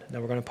Son.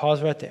 Now we're going to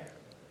pause right there.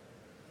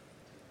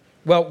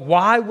 Well,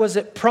 why was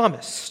it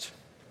promised?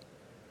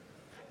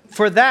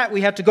 For that,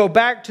 we have to go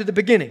back to the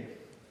beginning.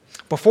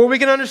 Before we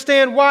can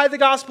understand why the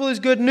gospel is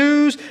good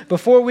news,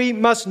 before we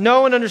must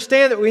know and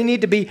understand that we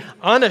need to be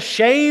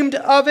unashamed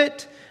of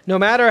it, no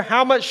matter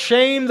how much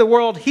shame the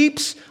world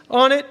heaps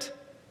on it,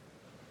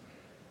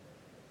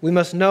 we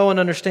must know and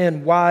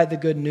understand why the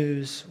good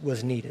news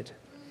was needed.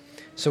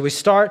 So we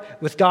start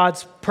with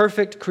God's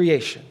perfect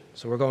creation.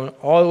 So we're going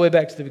all the way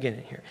back to the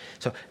beginning here.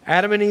 So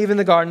Adam and Eve in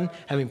the garden,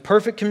 having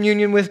perfect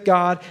communion with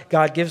God.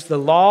 God gives the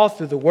law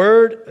through the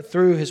word,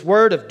 through His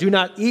word of do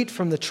not eat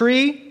from the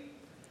tree.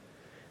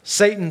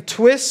 Satan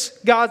twists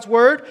God's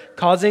word,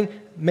 causing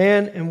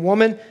man and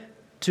woman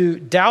to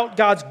doubt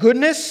God's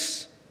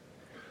goodness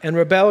and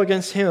rebel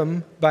against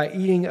Him by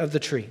eating of the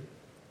tree.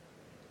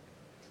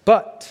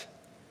 But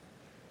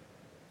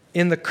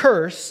in the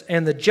curse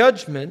and the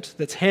judgment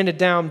that's handed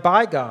down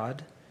by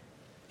God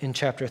in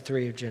chapter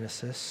 3 of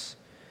Genesis,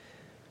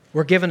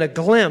 we're given a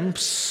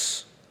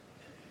glimpse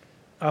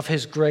of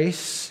His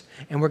grace,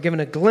 and we're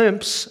given a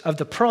glimpse of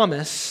the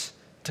promise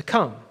to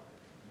come.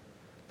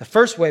 The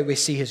first way we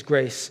see His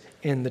grace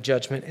in the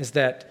judgment is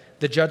that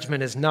the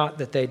judgment is not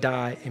that they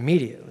die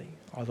immediately,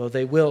 although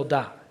they will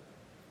die.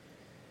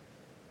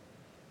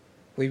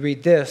 We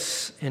read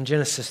this in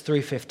Genesis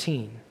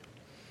 3:15.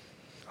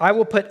 I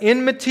will put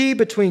enmity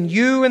between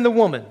you and the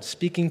woman,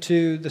 speaking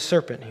to the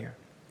serpent here,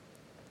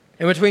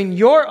 and between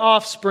your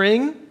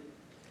offspring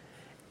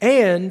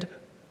and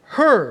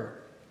her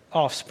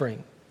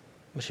offspring,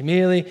 which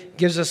immediately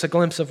gives us a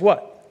glimpse of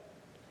what?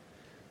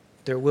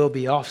 There will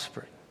be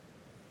offspring.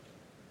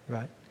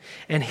 Right?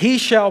 And he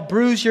shall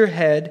bruise your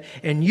head,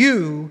 and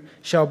you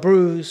shall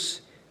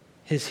bruise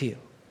his heel.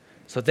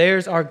 So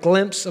there's our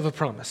glimpse of a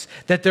promise,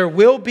 that there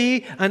will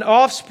be an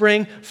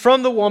offspring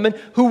from the woman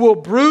who will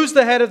bruise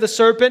the head of the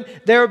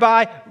serpent,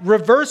 thereby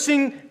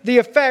reversing the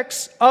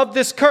effects of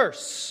this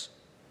curse.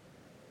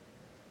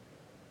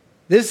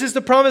 This is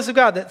the promise of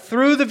God, that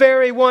through the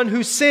very one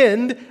who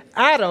sinned,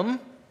 Adam,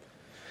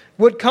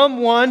 would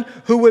come one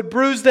who would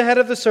bruise the head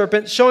of the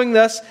serpent, showing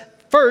us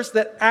first,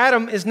 that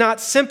Adam is not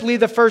simply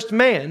the first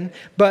man,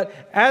 but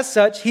as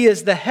such, he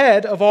is the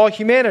head of all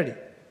humanity.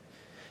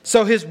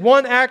 So his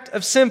one act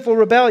of sinful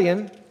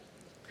rebellion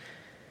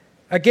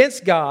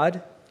against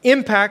God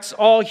impacts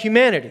all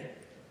humanity.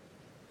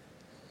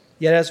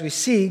 Yet as we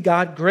see,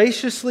 God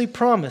graciously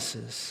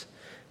promises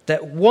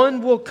that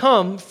one will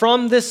come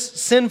from this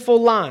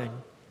sinful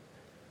line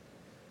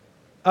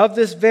of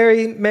this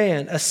very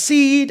man, a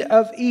seed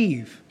of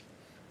Eve,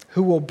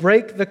 who will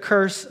break the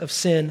curse of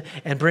sin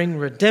and bring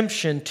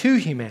redemption to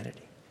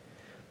humanity.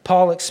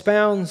 Paul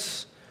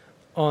expounds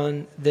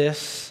on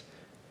this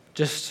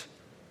just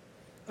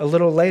a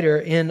little later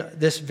in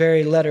this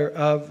very letter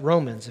of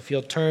Romans. If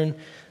you'll turn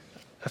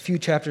a few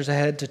chapters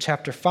ahead to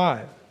chapter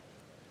 5.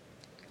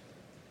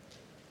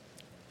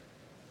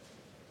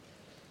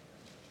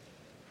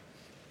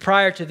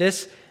 Prior to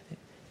this,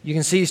 you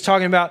can see he's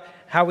talking about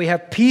how we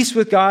have peace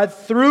with God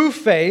through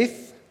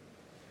faith.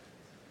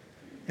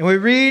 And we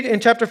read in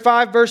chapter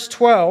 5, verse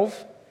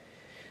 12,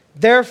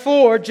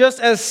 therefore, just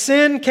as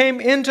sin came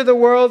into the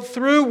world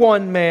through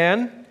one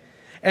man,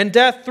 and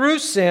death through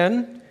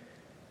sin,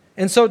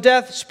 and so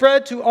death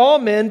spread to all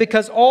men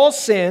because all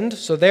sinned.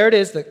 So there it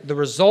is, the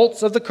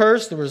results of the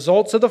curse, the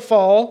results of the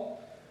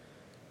fall.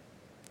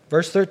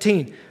 Verse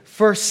 13,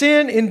 for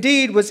sin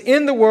indeed was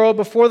in the world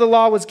before the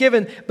law was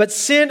given, but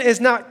sin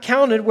is not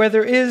counted where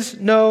there is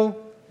no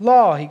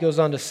law, he goes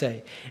on to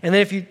say. And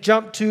then if you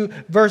jump to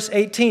verse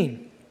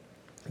 18,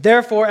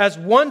 Therefore, as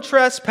one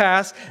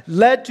trespass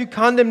led to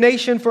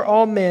condemnation for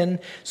all men,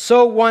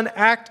 so one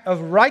act of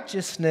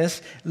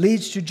righteousness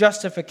leads to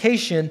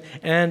justification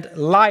and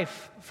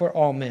life for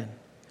all men.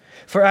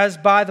 For as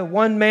by the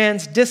one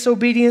man's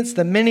disobedience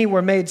the many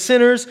were made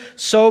sinners,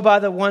 so by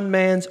the one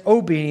man's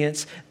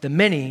obedience the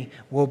many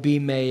will be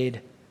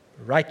made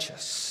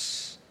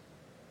righteous.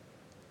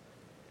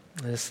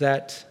 And it's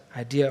that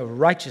idea of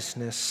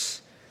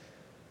righteousness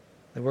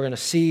that we're going to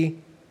see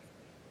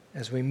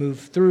as we move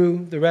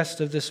through the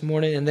rest of this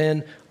morning and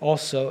then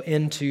also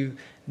into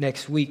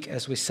next week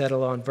as we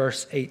settle on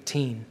verse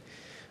 18.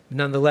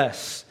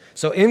 Nonetheless,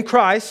 so in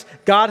Christ,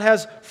 God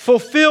has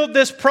fulfilled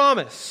this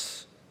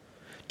promise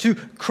to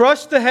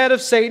crush the head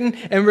of Satan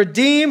and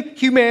redeem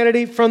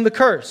humanity from the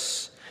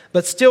curse.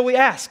 But still we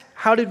ask,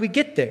 how did we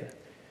get there?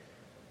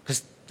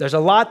 Because there's a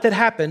lot that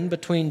happened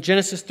between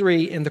Genesis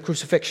 3 and the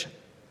crucifixion,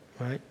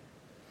 right?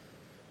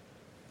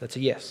 That's a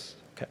yes.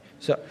 Okay,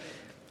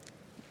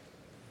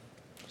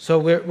 So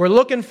we're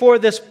looking for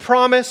this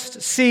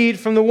promised seed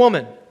from the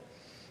woman.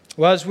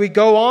 Well, as we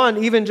go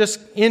on, even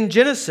just in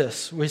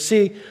Genesis, we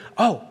see,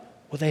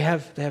 they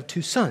have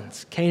two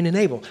sons, Cain and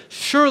Abel.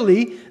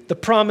 Surely the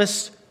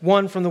promised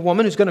one from the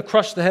woman who's going to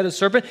crush the head of the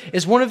serpent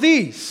is one of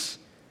these.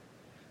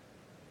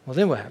 Well,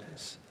 then what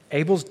happens?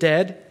 Abel's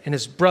dead, and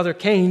his brother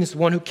Cain is the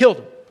one who killed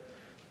him.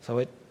 So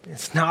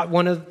it's not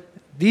one of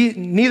these.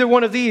 Neither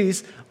one of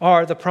these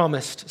are the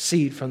promised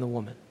seed from the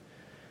woman.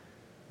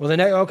 Well,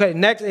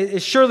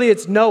 next, surely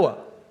it's Noah.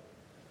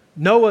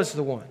 Noah's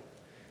the one.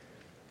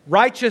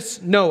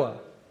 Righteous Noah,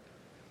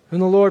 whom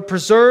the Lord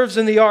preserves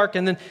in the ark,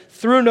 and then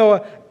through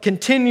Noah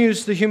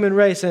continues the human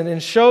race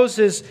and shows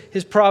his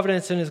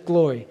providence and his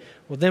glory.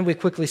 Well, then we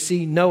quickly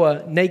see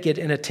Noah naked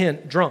in a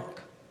tent, drunk.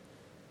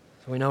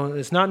 So we know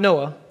it's not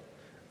Noah,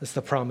 it's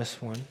the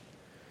promised one.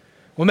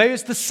 Well, maybe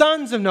it's the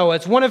sons of Noah.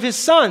 It's one of his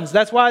sons.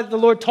 That's why the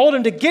Lord told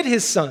him to get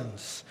his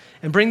sons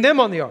and bring them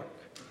on the ark.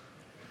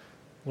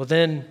 Well,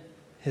 then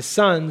his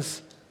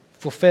sons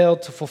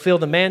failed to fulfill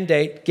the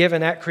mandate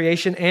given at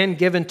creation and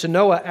given to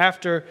Noah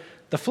after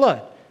the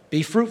flood.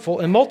 Be fruitful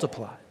and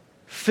multiply.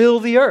 Fill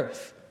the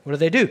earth. What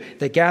do?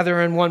 They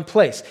gather in one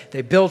place.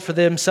 They build for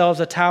themselves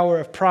a tower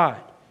of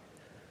pride.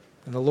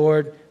 And the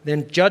Lord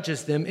then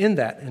judges them in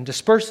that and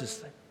disperses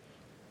them.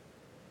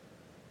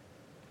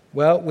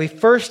 Well, we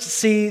first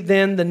see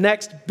then the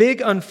next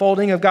big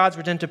unfolding of God's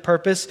redemptive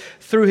purpose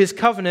through his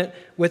covenant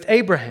with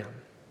Abraham.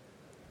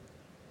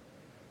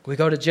 We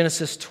go to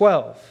Genesis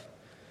 12.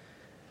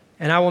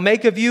 And I will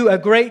make of you a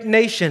great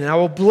nation, and I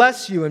will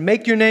bless you and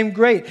make your name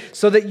great,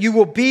 so that you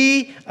will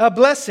be a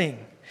blessing.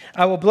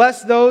 I will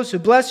bless those who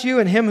bless you,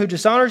 and him who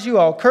dishonors you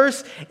I will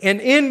curse,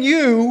 and in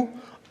you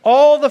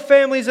all the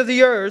families of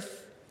the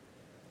earth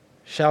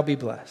shall be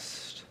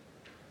blessed.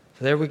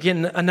 So there we get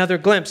another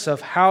glimpse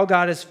of how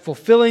God is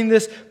fulfilling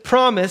this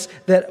promise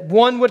that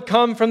one would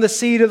come from the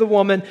seed of the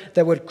woman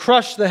that would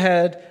crush the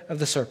head of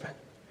the serpent.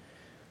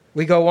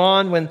 We go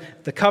on when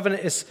the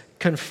covenant is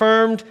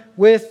confirmed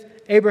with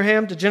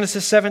Abraham to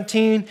Genesis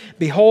 17.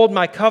 Behold,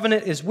 my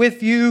covenant is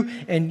with you,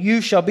 and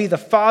you shall be the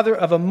father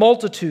of a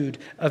multitude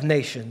of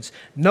nations.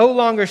 No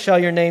longer shall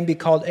your name be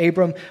called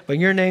Abram, but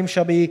your name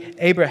shall be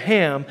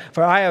Abraham,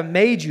 for I have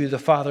made you the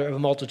father of a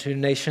multitude of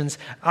nations.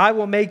 I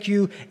will make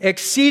you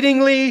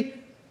exceedingly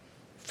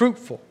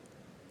fruitful.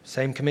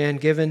 Same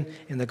command given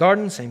in the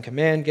garden, same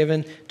command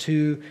given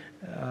to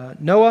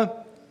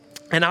Noah.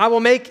 And I will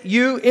make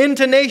you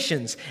into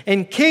nations,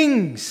 and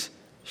kings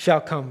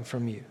shall come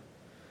from you.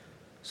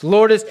 So the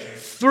Lord is,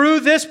 through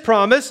this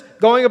promise,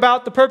 going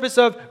about the purpose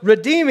of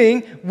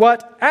redeeming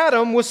what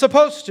Adam was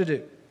supposed to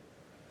do.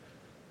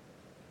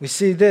 We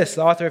see this.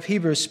 The author of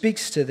Hebrews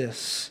speaks to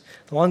this.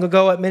 Long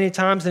ago, at many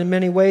times and in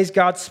many ways,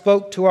 God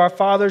spoke to our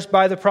fathers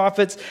by the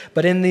prophets,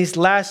 but in these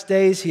last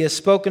days he has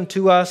spoken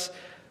to us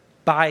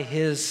by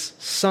his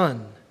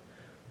Son,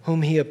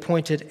 whom he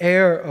appointed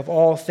heir of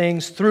all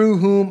things, through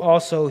whom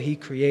also he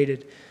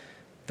created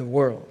the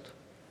world.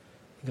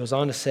 He goes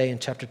on to say in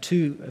chapter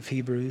 2 of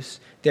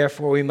Hebrews,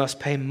 therefore we must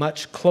pay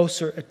much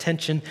closer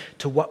attention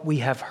to what we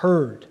have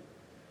heard,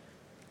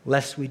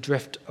 lest we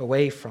drift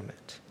away from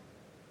it.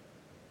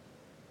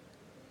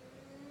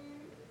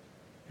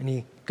 And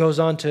he goes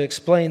on to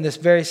explain this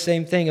very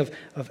same thing of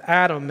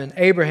Adam and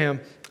Abraham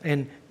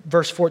in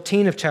verse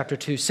 14 of chapter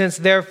 2. Since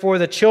therefore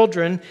the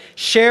children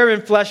share in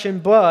flesh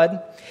and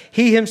blood,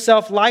 he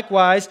himself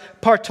likewise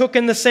partook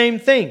in the same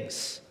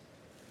things.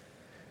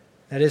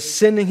 That is,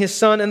 sending his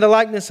Son in the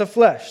likeness of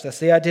flesh. That's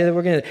the idea that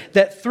we're getting at.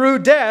 That through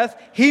death,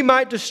 he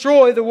might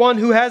destroy the one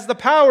who has the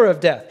power of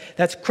death.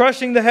 That's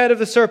crushing the head of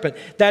the serpent.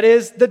 That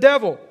is the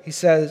devil, he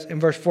says in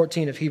verse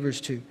 14 of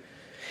Hebrews 2.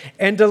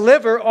 And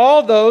deliver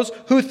all those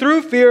who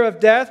through fear of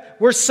death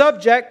were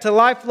subject to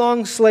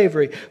lifelong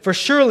slavery. For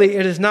surely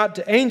it is not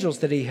to angels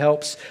that he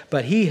helps,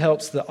 but he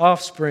helps the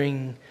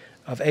offspring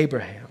of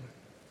Abraham.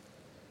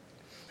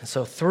 And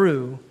so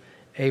through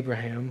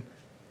Abraham,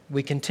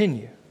 we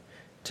continue.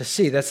 to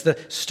see. That's the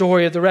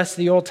story of the rest of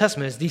the Old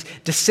Testament, is these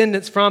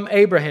descendants from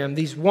Abraham,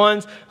 these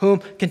ones whom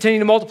continue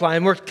to multiply.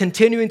 And we're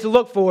continuing to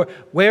look for,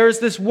 where is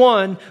this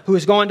one who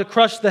is going to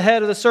crush the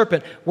head of the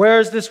serpent? Where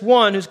is this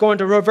one who's going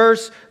to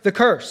reverse the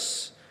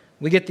curse?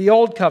 We get the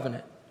Old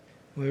Covenant.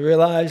 We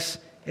realize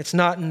it's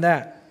not in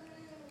that.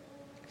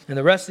 And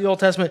the rest of the Old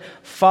Testament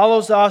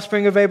follows the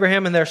offspring of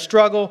Abraham in their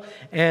struggle,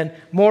 and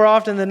more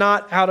often than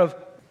not, out of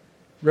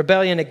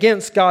rebellion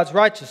against God's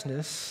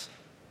righteousness,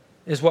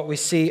 is what we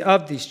see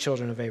of these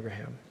children of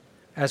Abraham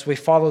as we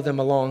follow them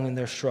along in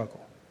their struggle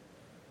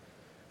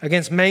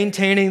against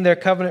maintaining their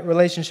covenant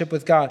relationship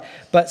with God.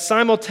 But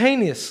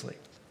simultaneously,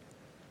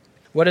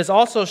 what is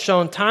also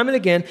shown time and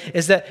again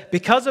is that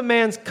because of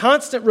man's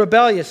constant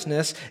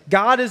rebelliousness,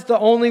 God is the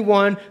only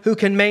one who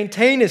can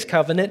maintain his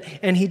covenant,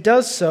 and he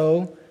does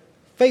so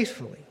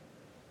faithfully.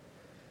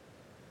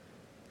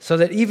 So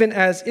that even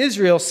as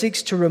Israel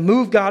seeks to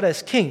remove God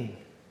as king,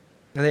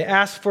 and they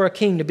ask for a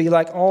king to be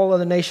like all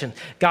other nations,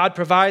 God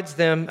provides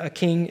them a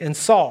king in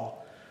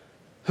Saul,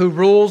 who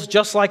rules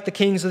just like the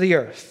kings of the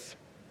earth.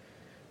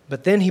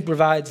 But then he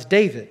provides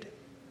David,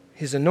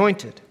 his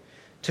anointed,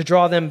 to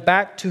draw them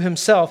back to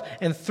himself.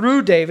 And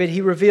through David, he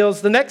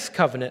reveals the next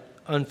covenant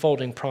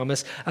unfolding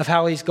promise of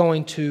how he's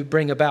going to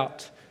bring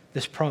about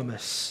this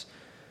promise,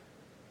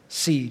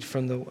 seed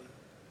from the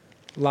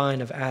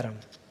line of Adam,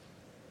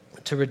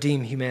 to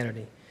redeem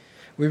humanity.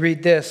 We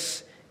read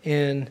this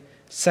in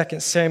 2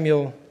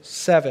 Samuel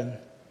 7.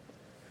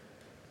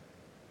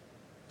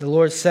 The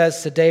Lord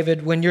says to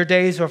David, "When your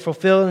days are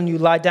fulfilled and you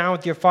lie down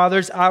with your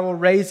fathers, I will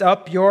raise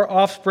up your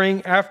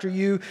offspring after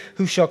you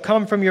who shall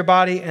come from your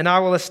body, and I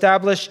will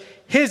establish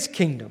his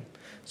kingdom."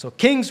 So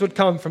kings would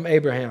come from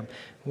Abraham.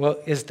 Well,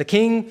 is the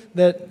king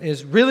that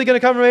is really going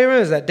to come from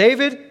Abraham, is that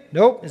David?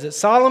 Nope. Is it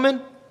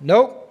Solomon?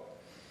 Nope.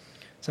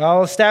 So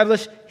I'll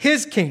establish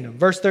his kingdom.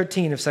 Verse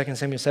 13 of 2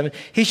 Samuel 7.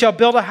 "He shall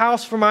build a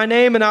house for my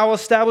name, and I will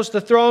establish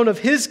the throne of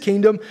his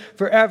kingdom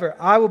forever.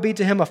 I will be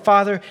to him a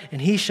father, and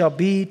he shall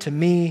be to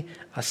me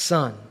a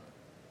son."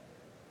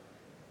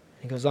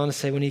 He goes on to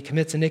say, "When he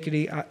commits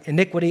iniquity,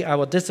 I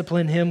will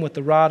discipline him with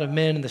the rod of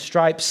men and the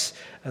stripes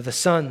of the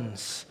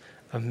sons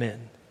of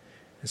men."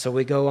 And so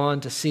we go on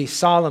to see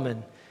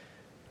Solomon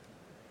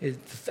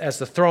as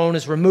the throne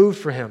is removed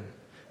for him.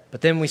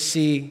 But then we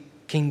see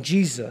King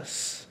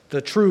Jesus,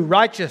 the true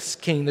righteous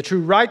king, the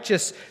true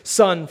righteous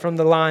son from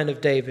the line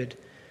of David,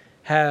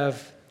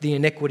 have the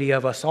iniquity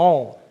of us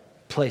all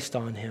placed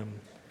on him,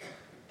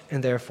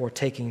 and therefore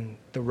taking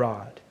the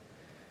rod.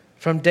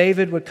 From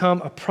David would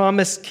come a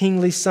promised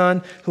kingly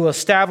son who will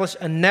establish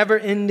a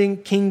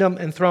never-ending kingdom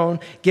and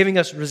throne, giving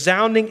us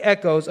resounding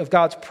echoes of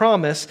God's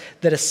promise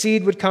that a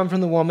seed would come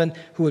from the woman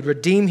who would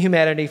redeem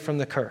humanity from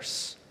the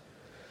curse.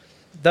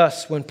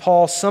 Thus, when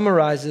Paul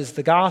summarizes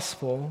the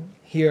gospel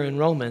here in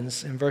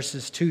Romans in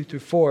verses 2 through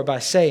 4 by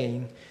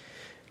saying,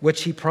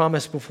 "Which he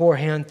promised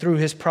beforehand through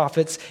his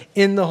prophets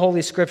in the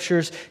Holy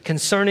Scriptures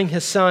concerning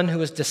his son who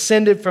was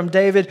descended from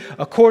David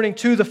according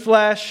to the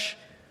flesh,"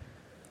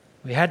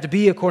 we had to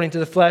be according to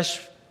the flesh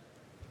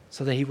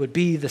so that he would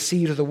be the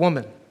seed of the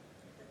woman.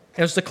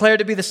 "And was declared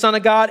to be the Son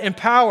of God in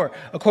power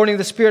according to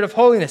the Spirit of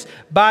holiness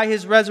by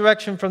his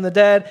resurrection from the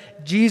dead,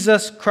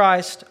 Jesus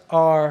Christ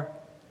our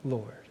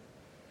Lord."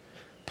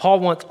 Paul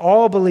wants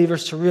all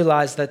believers to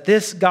realize that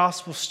this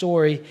gospel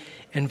story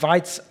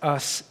invites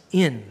us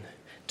in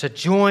to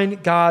join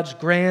God's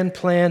grand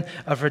plan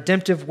of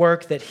redemptive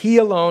work that he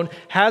alone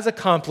has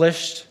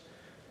accomplished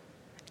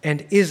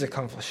and is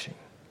accomplishing.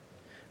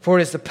 For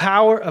it is the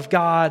power of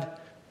God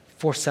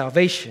for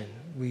salvation,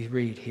 we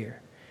read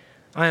here.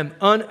 "I am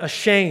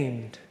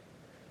unashamed.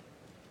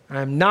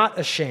 I am not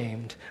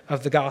ashamed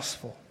of the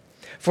gospel.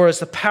 For it is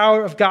the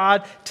power of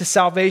God to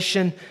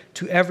salvation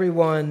to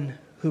everyone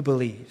who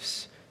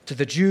believes." To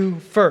the Jew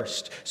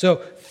first.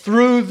 So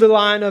through the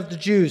line of the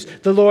Jews,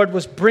 the Lord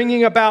was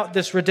bringing about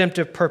this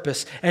redemptive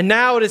purpose. And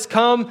now it has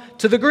come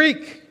to the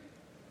Greek.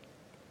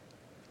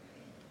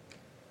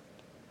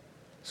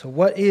 So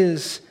what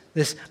is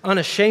this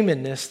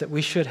unashamedness that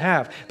we should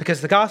have?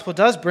 Because the gospel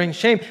does bring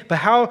shame, but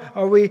how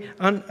are we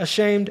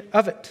unashamed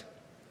of it?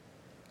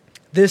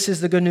 This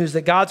is the good news,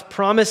 that God's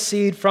promised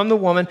seed from the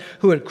woman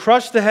who would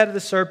crush the head of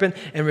the serpent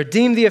and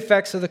redeem the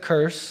effects of the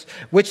curse,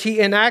 which he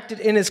enacted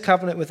in his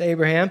covenant with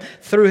Abraham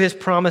through his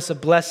promise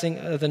of blessing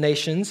of the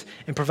nations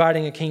and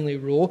providing a kingly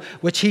rule,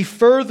 which he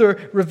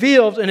further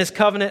revealed in his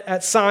covenant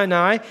at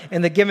Sinai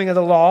and the giving of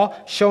the law,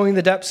 showing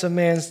the depths of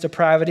man's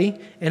depravity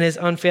and his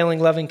unfailing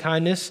loving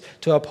kindness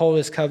to uphold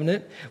his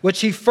covenant, which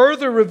he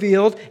further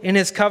revealed in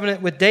his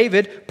covenant with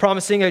David,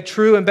 promising a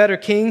true and better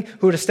king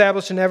who would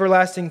establish an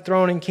everlasting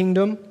throne and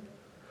kingdom.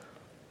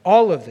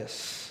 All of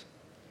this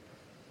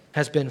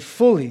has been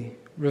fully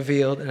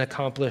revealed and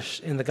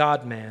accomplished in the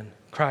God-man,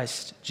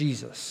 Christ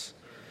Jesus,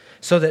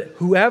 so that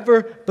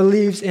whoever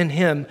believes in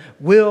him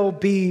will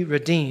be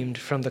redeemed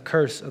from the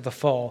curse of the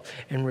fall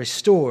and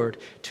restored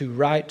to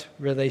right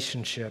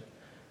relationship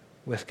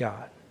with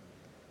God.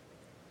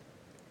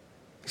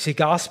 See,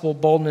 gospel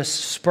boldness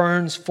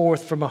spurns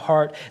forth from a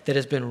heart that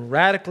has been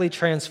radically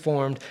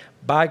transformed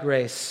by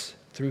grace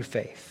through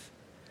faith.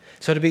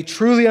 So to be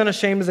truly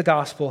unashamed of the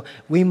gospel,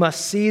 we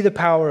must see the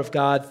power of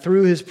God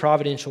through his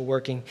providential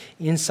working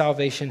in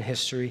salvation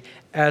history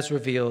as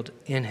revealed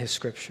in his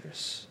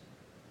scriptures.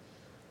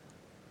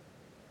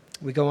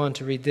 We go on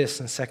to read this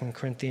in 2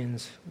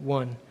 Corinthians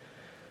 1.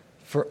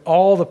 For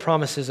all the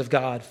promises of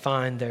God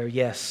find their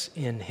yes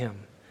in him.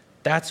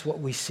 That's what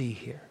we see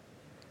here.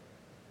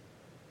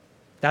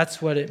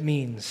 That's what it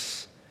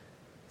means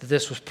that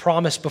this was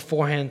promised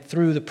beforehand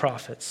through the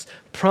prophets.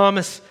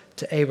 Promise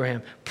to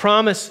Abraham,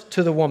 promise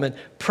to the woman,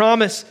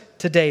 promise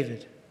to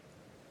David.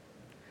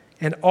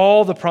 And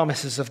all the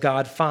promises of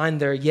God find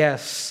their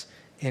yes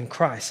in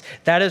Christ.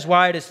 That is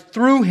why it is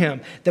through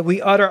him that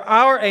we utter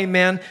our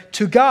amen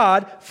to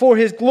God for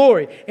his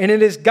glory. And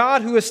it is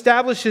God who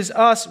establishes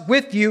us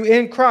with you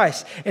in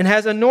Christ and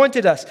has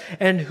anointed us,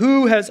 and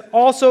who has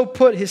also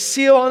put his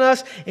seal on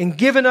us and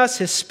given us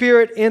his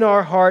Spirit in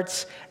our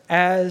hearts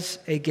as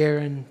a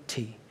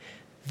guarantee.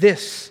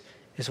 This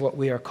is what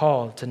we are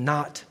called to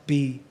not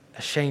be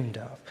ashamed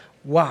of.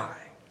 Why?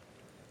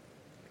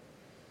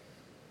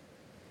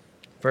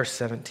 Verse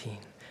 17.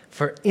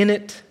 For in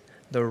it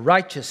the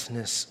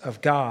righteousness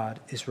of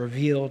God is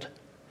revealed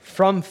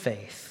from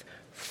faith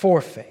for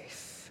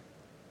faith.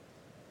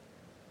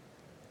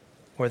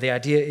 Or the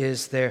idea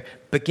is they're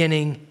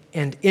beginning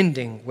and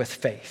ending with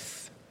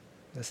faith.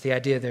 That's the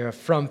idea there of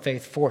from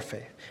faith for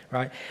faith,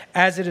 right?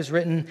 As it is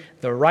written,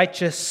 the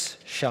righteous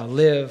shall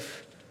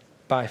live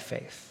by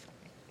faith.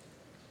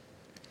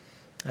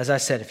 As I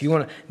said, if you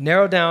want to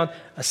narrow down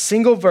a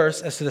single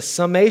verse as to the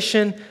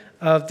summation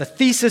of the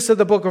thesis of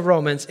the book of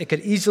Romans, it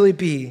could easily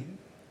be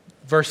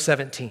verse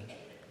 17.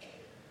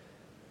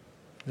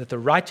 That the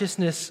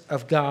righteousness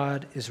of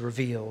God is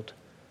revealed,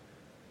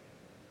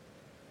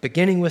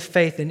 beginning with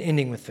faith and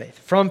ending with faith.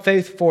 From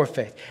faith for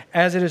faith.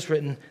 As it is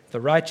written, the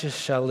righteous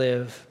shall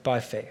live by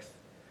faith.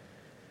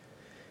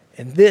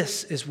 And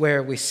this is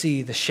where we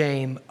see the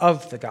shame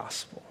of the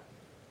gospel.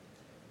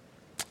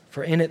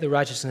 For in it the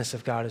righteousness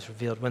of God is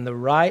revealed. When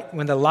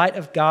the light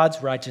of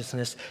God's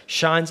righteousness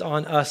shines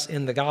on us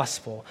in the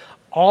gospel,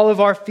 all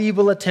of our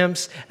feeble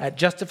attempts at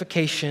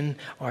justification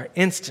are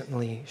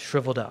instantly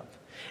shriveled up.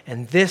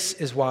 And this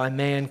is why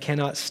man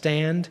cannot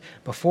stand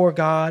before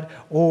God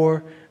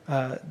or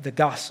the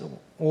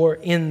gospel or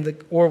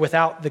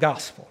without the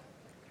gospel.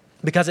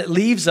 Because it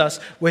leaves us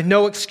with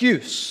no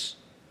excuse.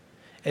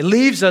 It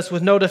leaves us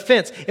with no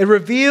defense. It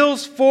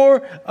reveals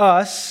for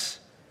us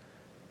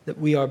that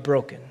we are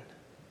broken,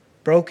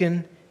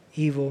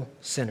 evil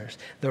sinners.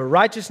 The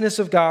righteousness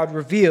of God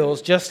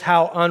reveals just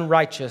how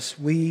unrighteous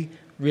we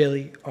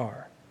really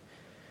are.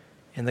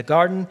 In the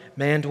garden,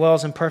 man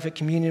dwells in perfect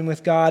communion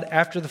with God.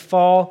 After the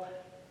fall,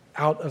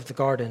 out of the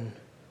garden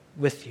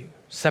with you.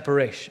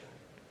 Separation.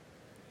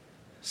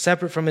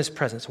 Separate from his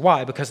presence.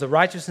 Why? Because the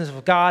righteousness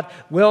of God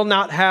will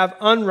not have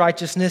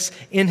unrighteousness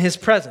in his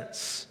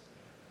presence.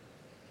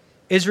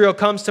 Israel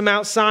comes to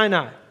Mount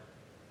Sinai.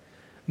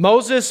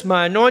 Moses,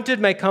 my anointed,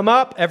 may come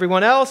up.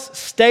 Everyone else,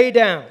 stay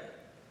down,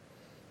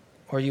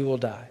 or you will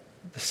die.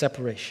 The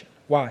separation.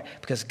 Why?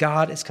 Because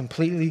God is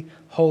completely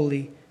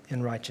holy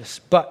and righteous.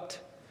 But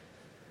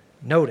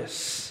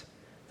notice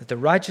that the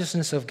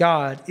righteousness of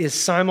God is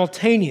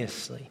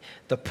simultaneously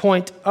the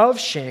point of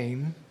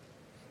shame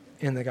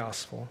in the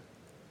gospel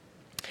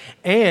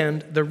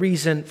and the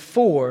reason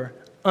for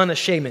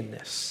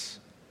unashamedness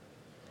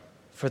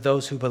for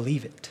those who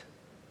believe it.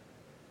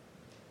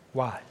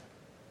 Why?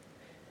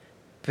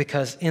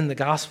 Because in the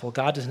gospel,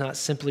 God does not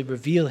simply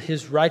reveal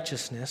his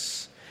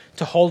righteousness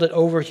to hold it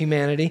over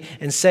humanity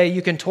and say,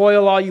 you can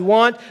toil all you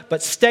want,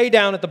 but stay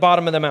down at the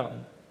bottom of the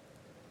mountain.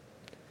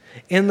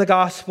 In the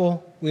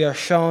gospel, we are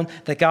shown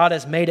that God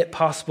has made it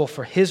possible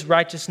for his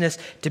righteousness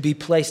to be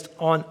placed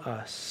on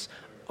us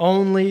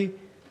only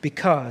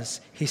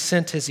because he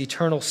sent his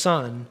eternal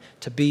Son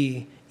to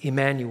be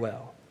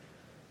Emmanuel,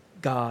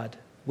 God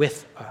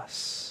with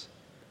us.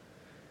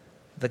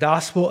 The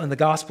gospel and the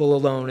gospel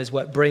alone is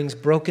what brings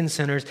broken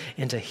sinners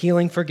into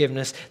healing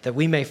forgiveness, that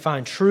we may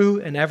find true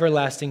and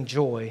everlasting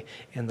joy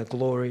in the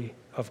glory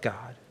of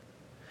God.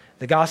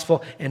 The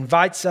gospel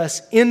invites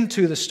us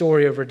into the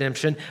story of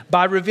redemption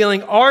by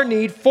revealing our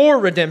need for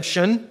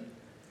redemption,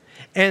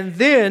 and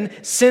then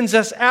sends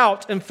us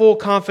out in full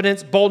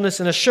confidence, boldness,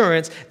 and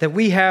assurance that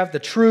we have the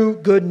true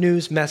good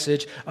news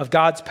message of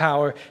God's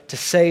power to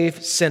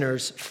save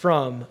sinners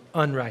from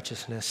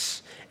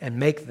unrighteousness and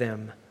make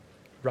them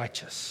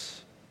righteous.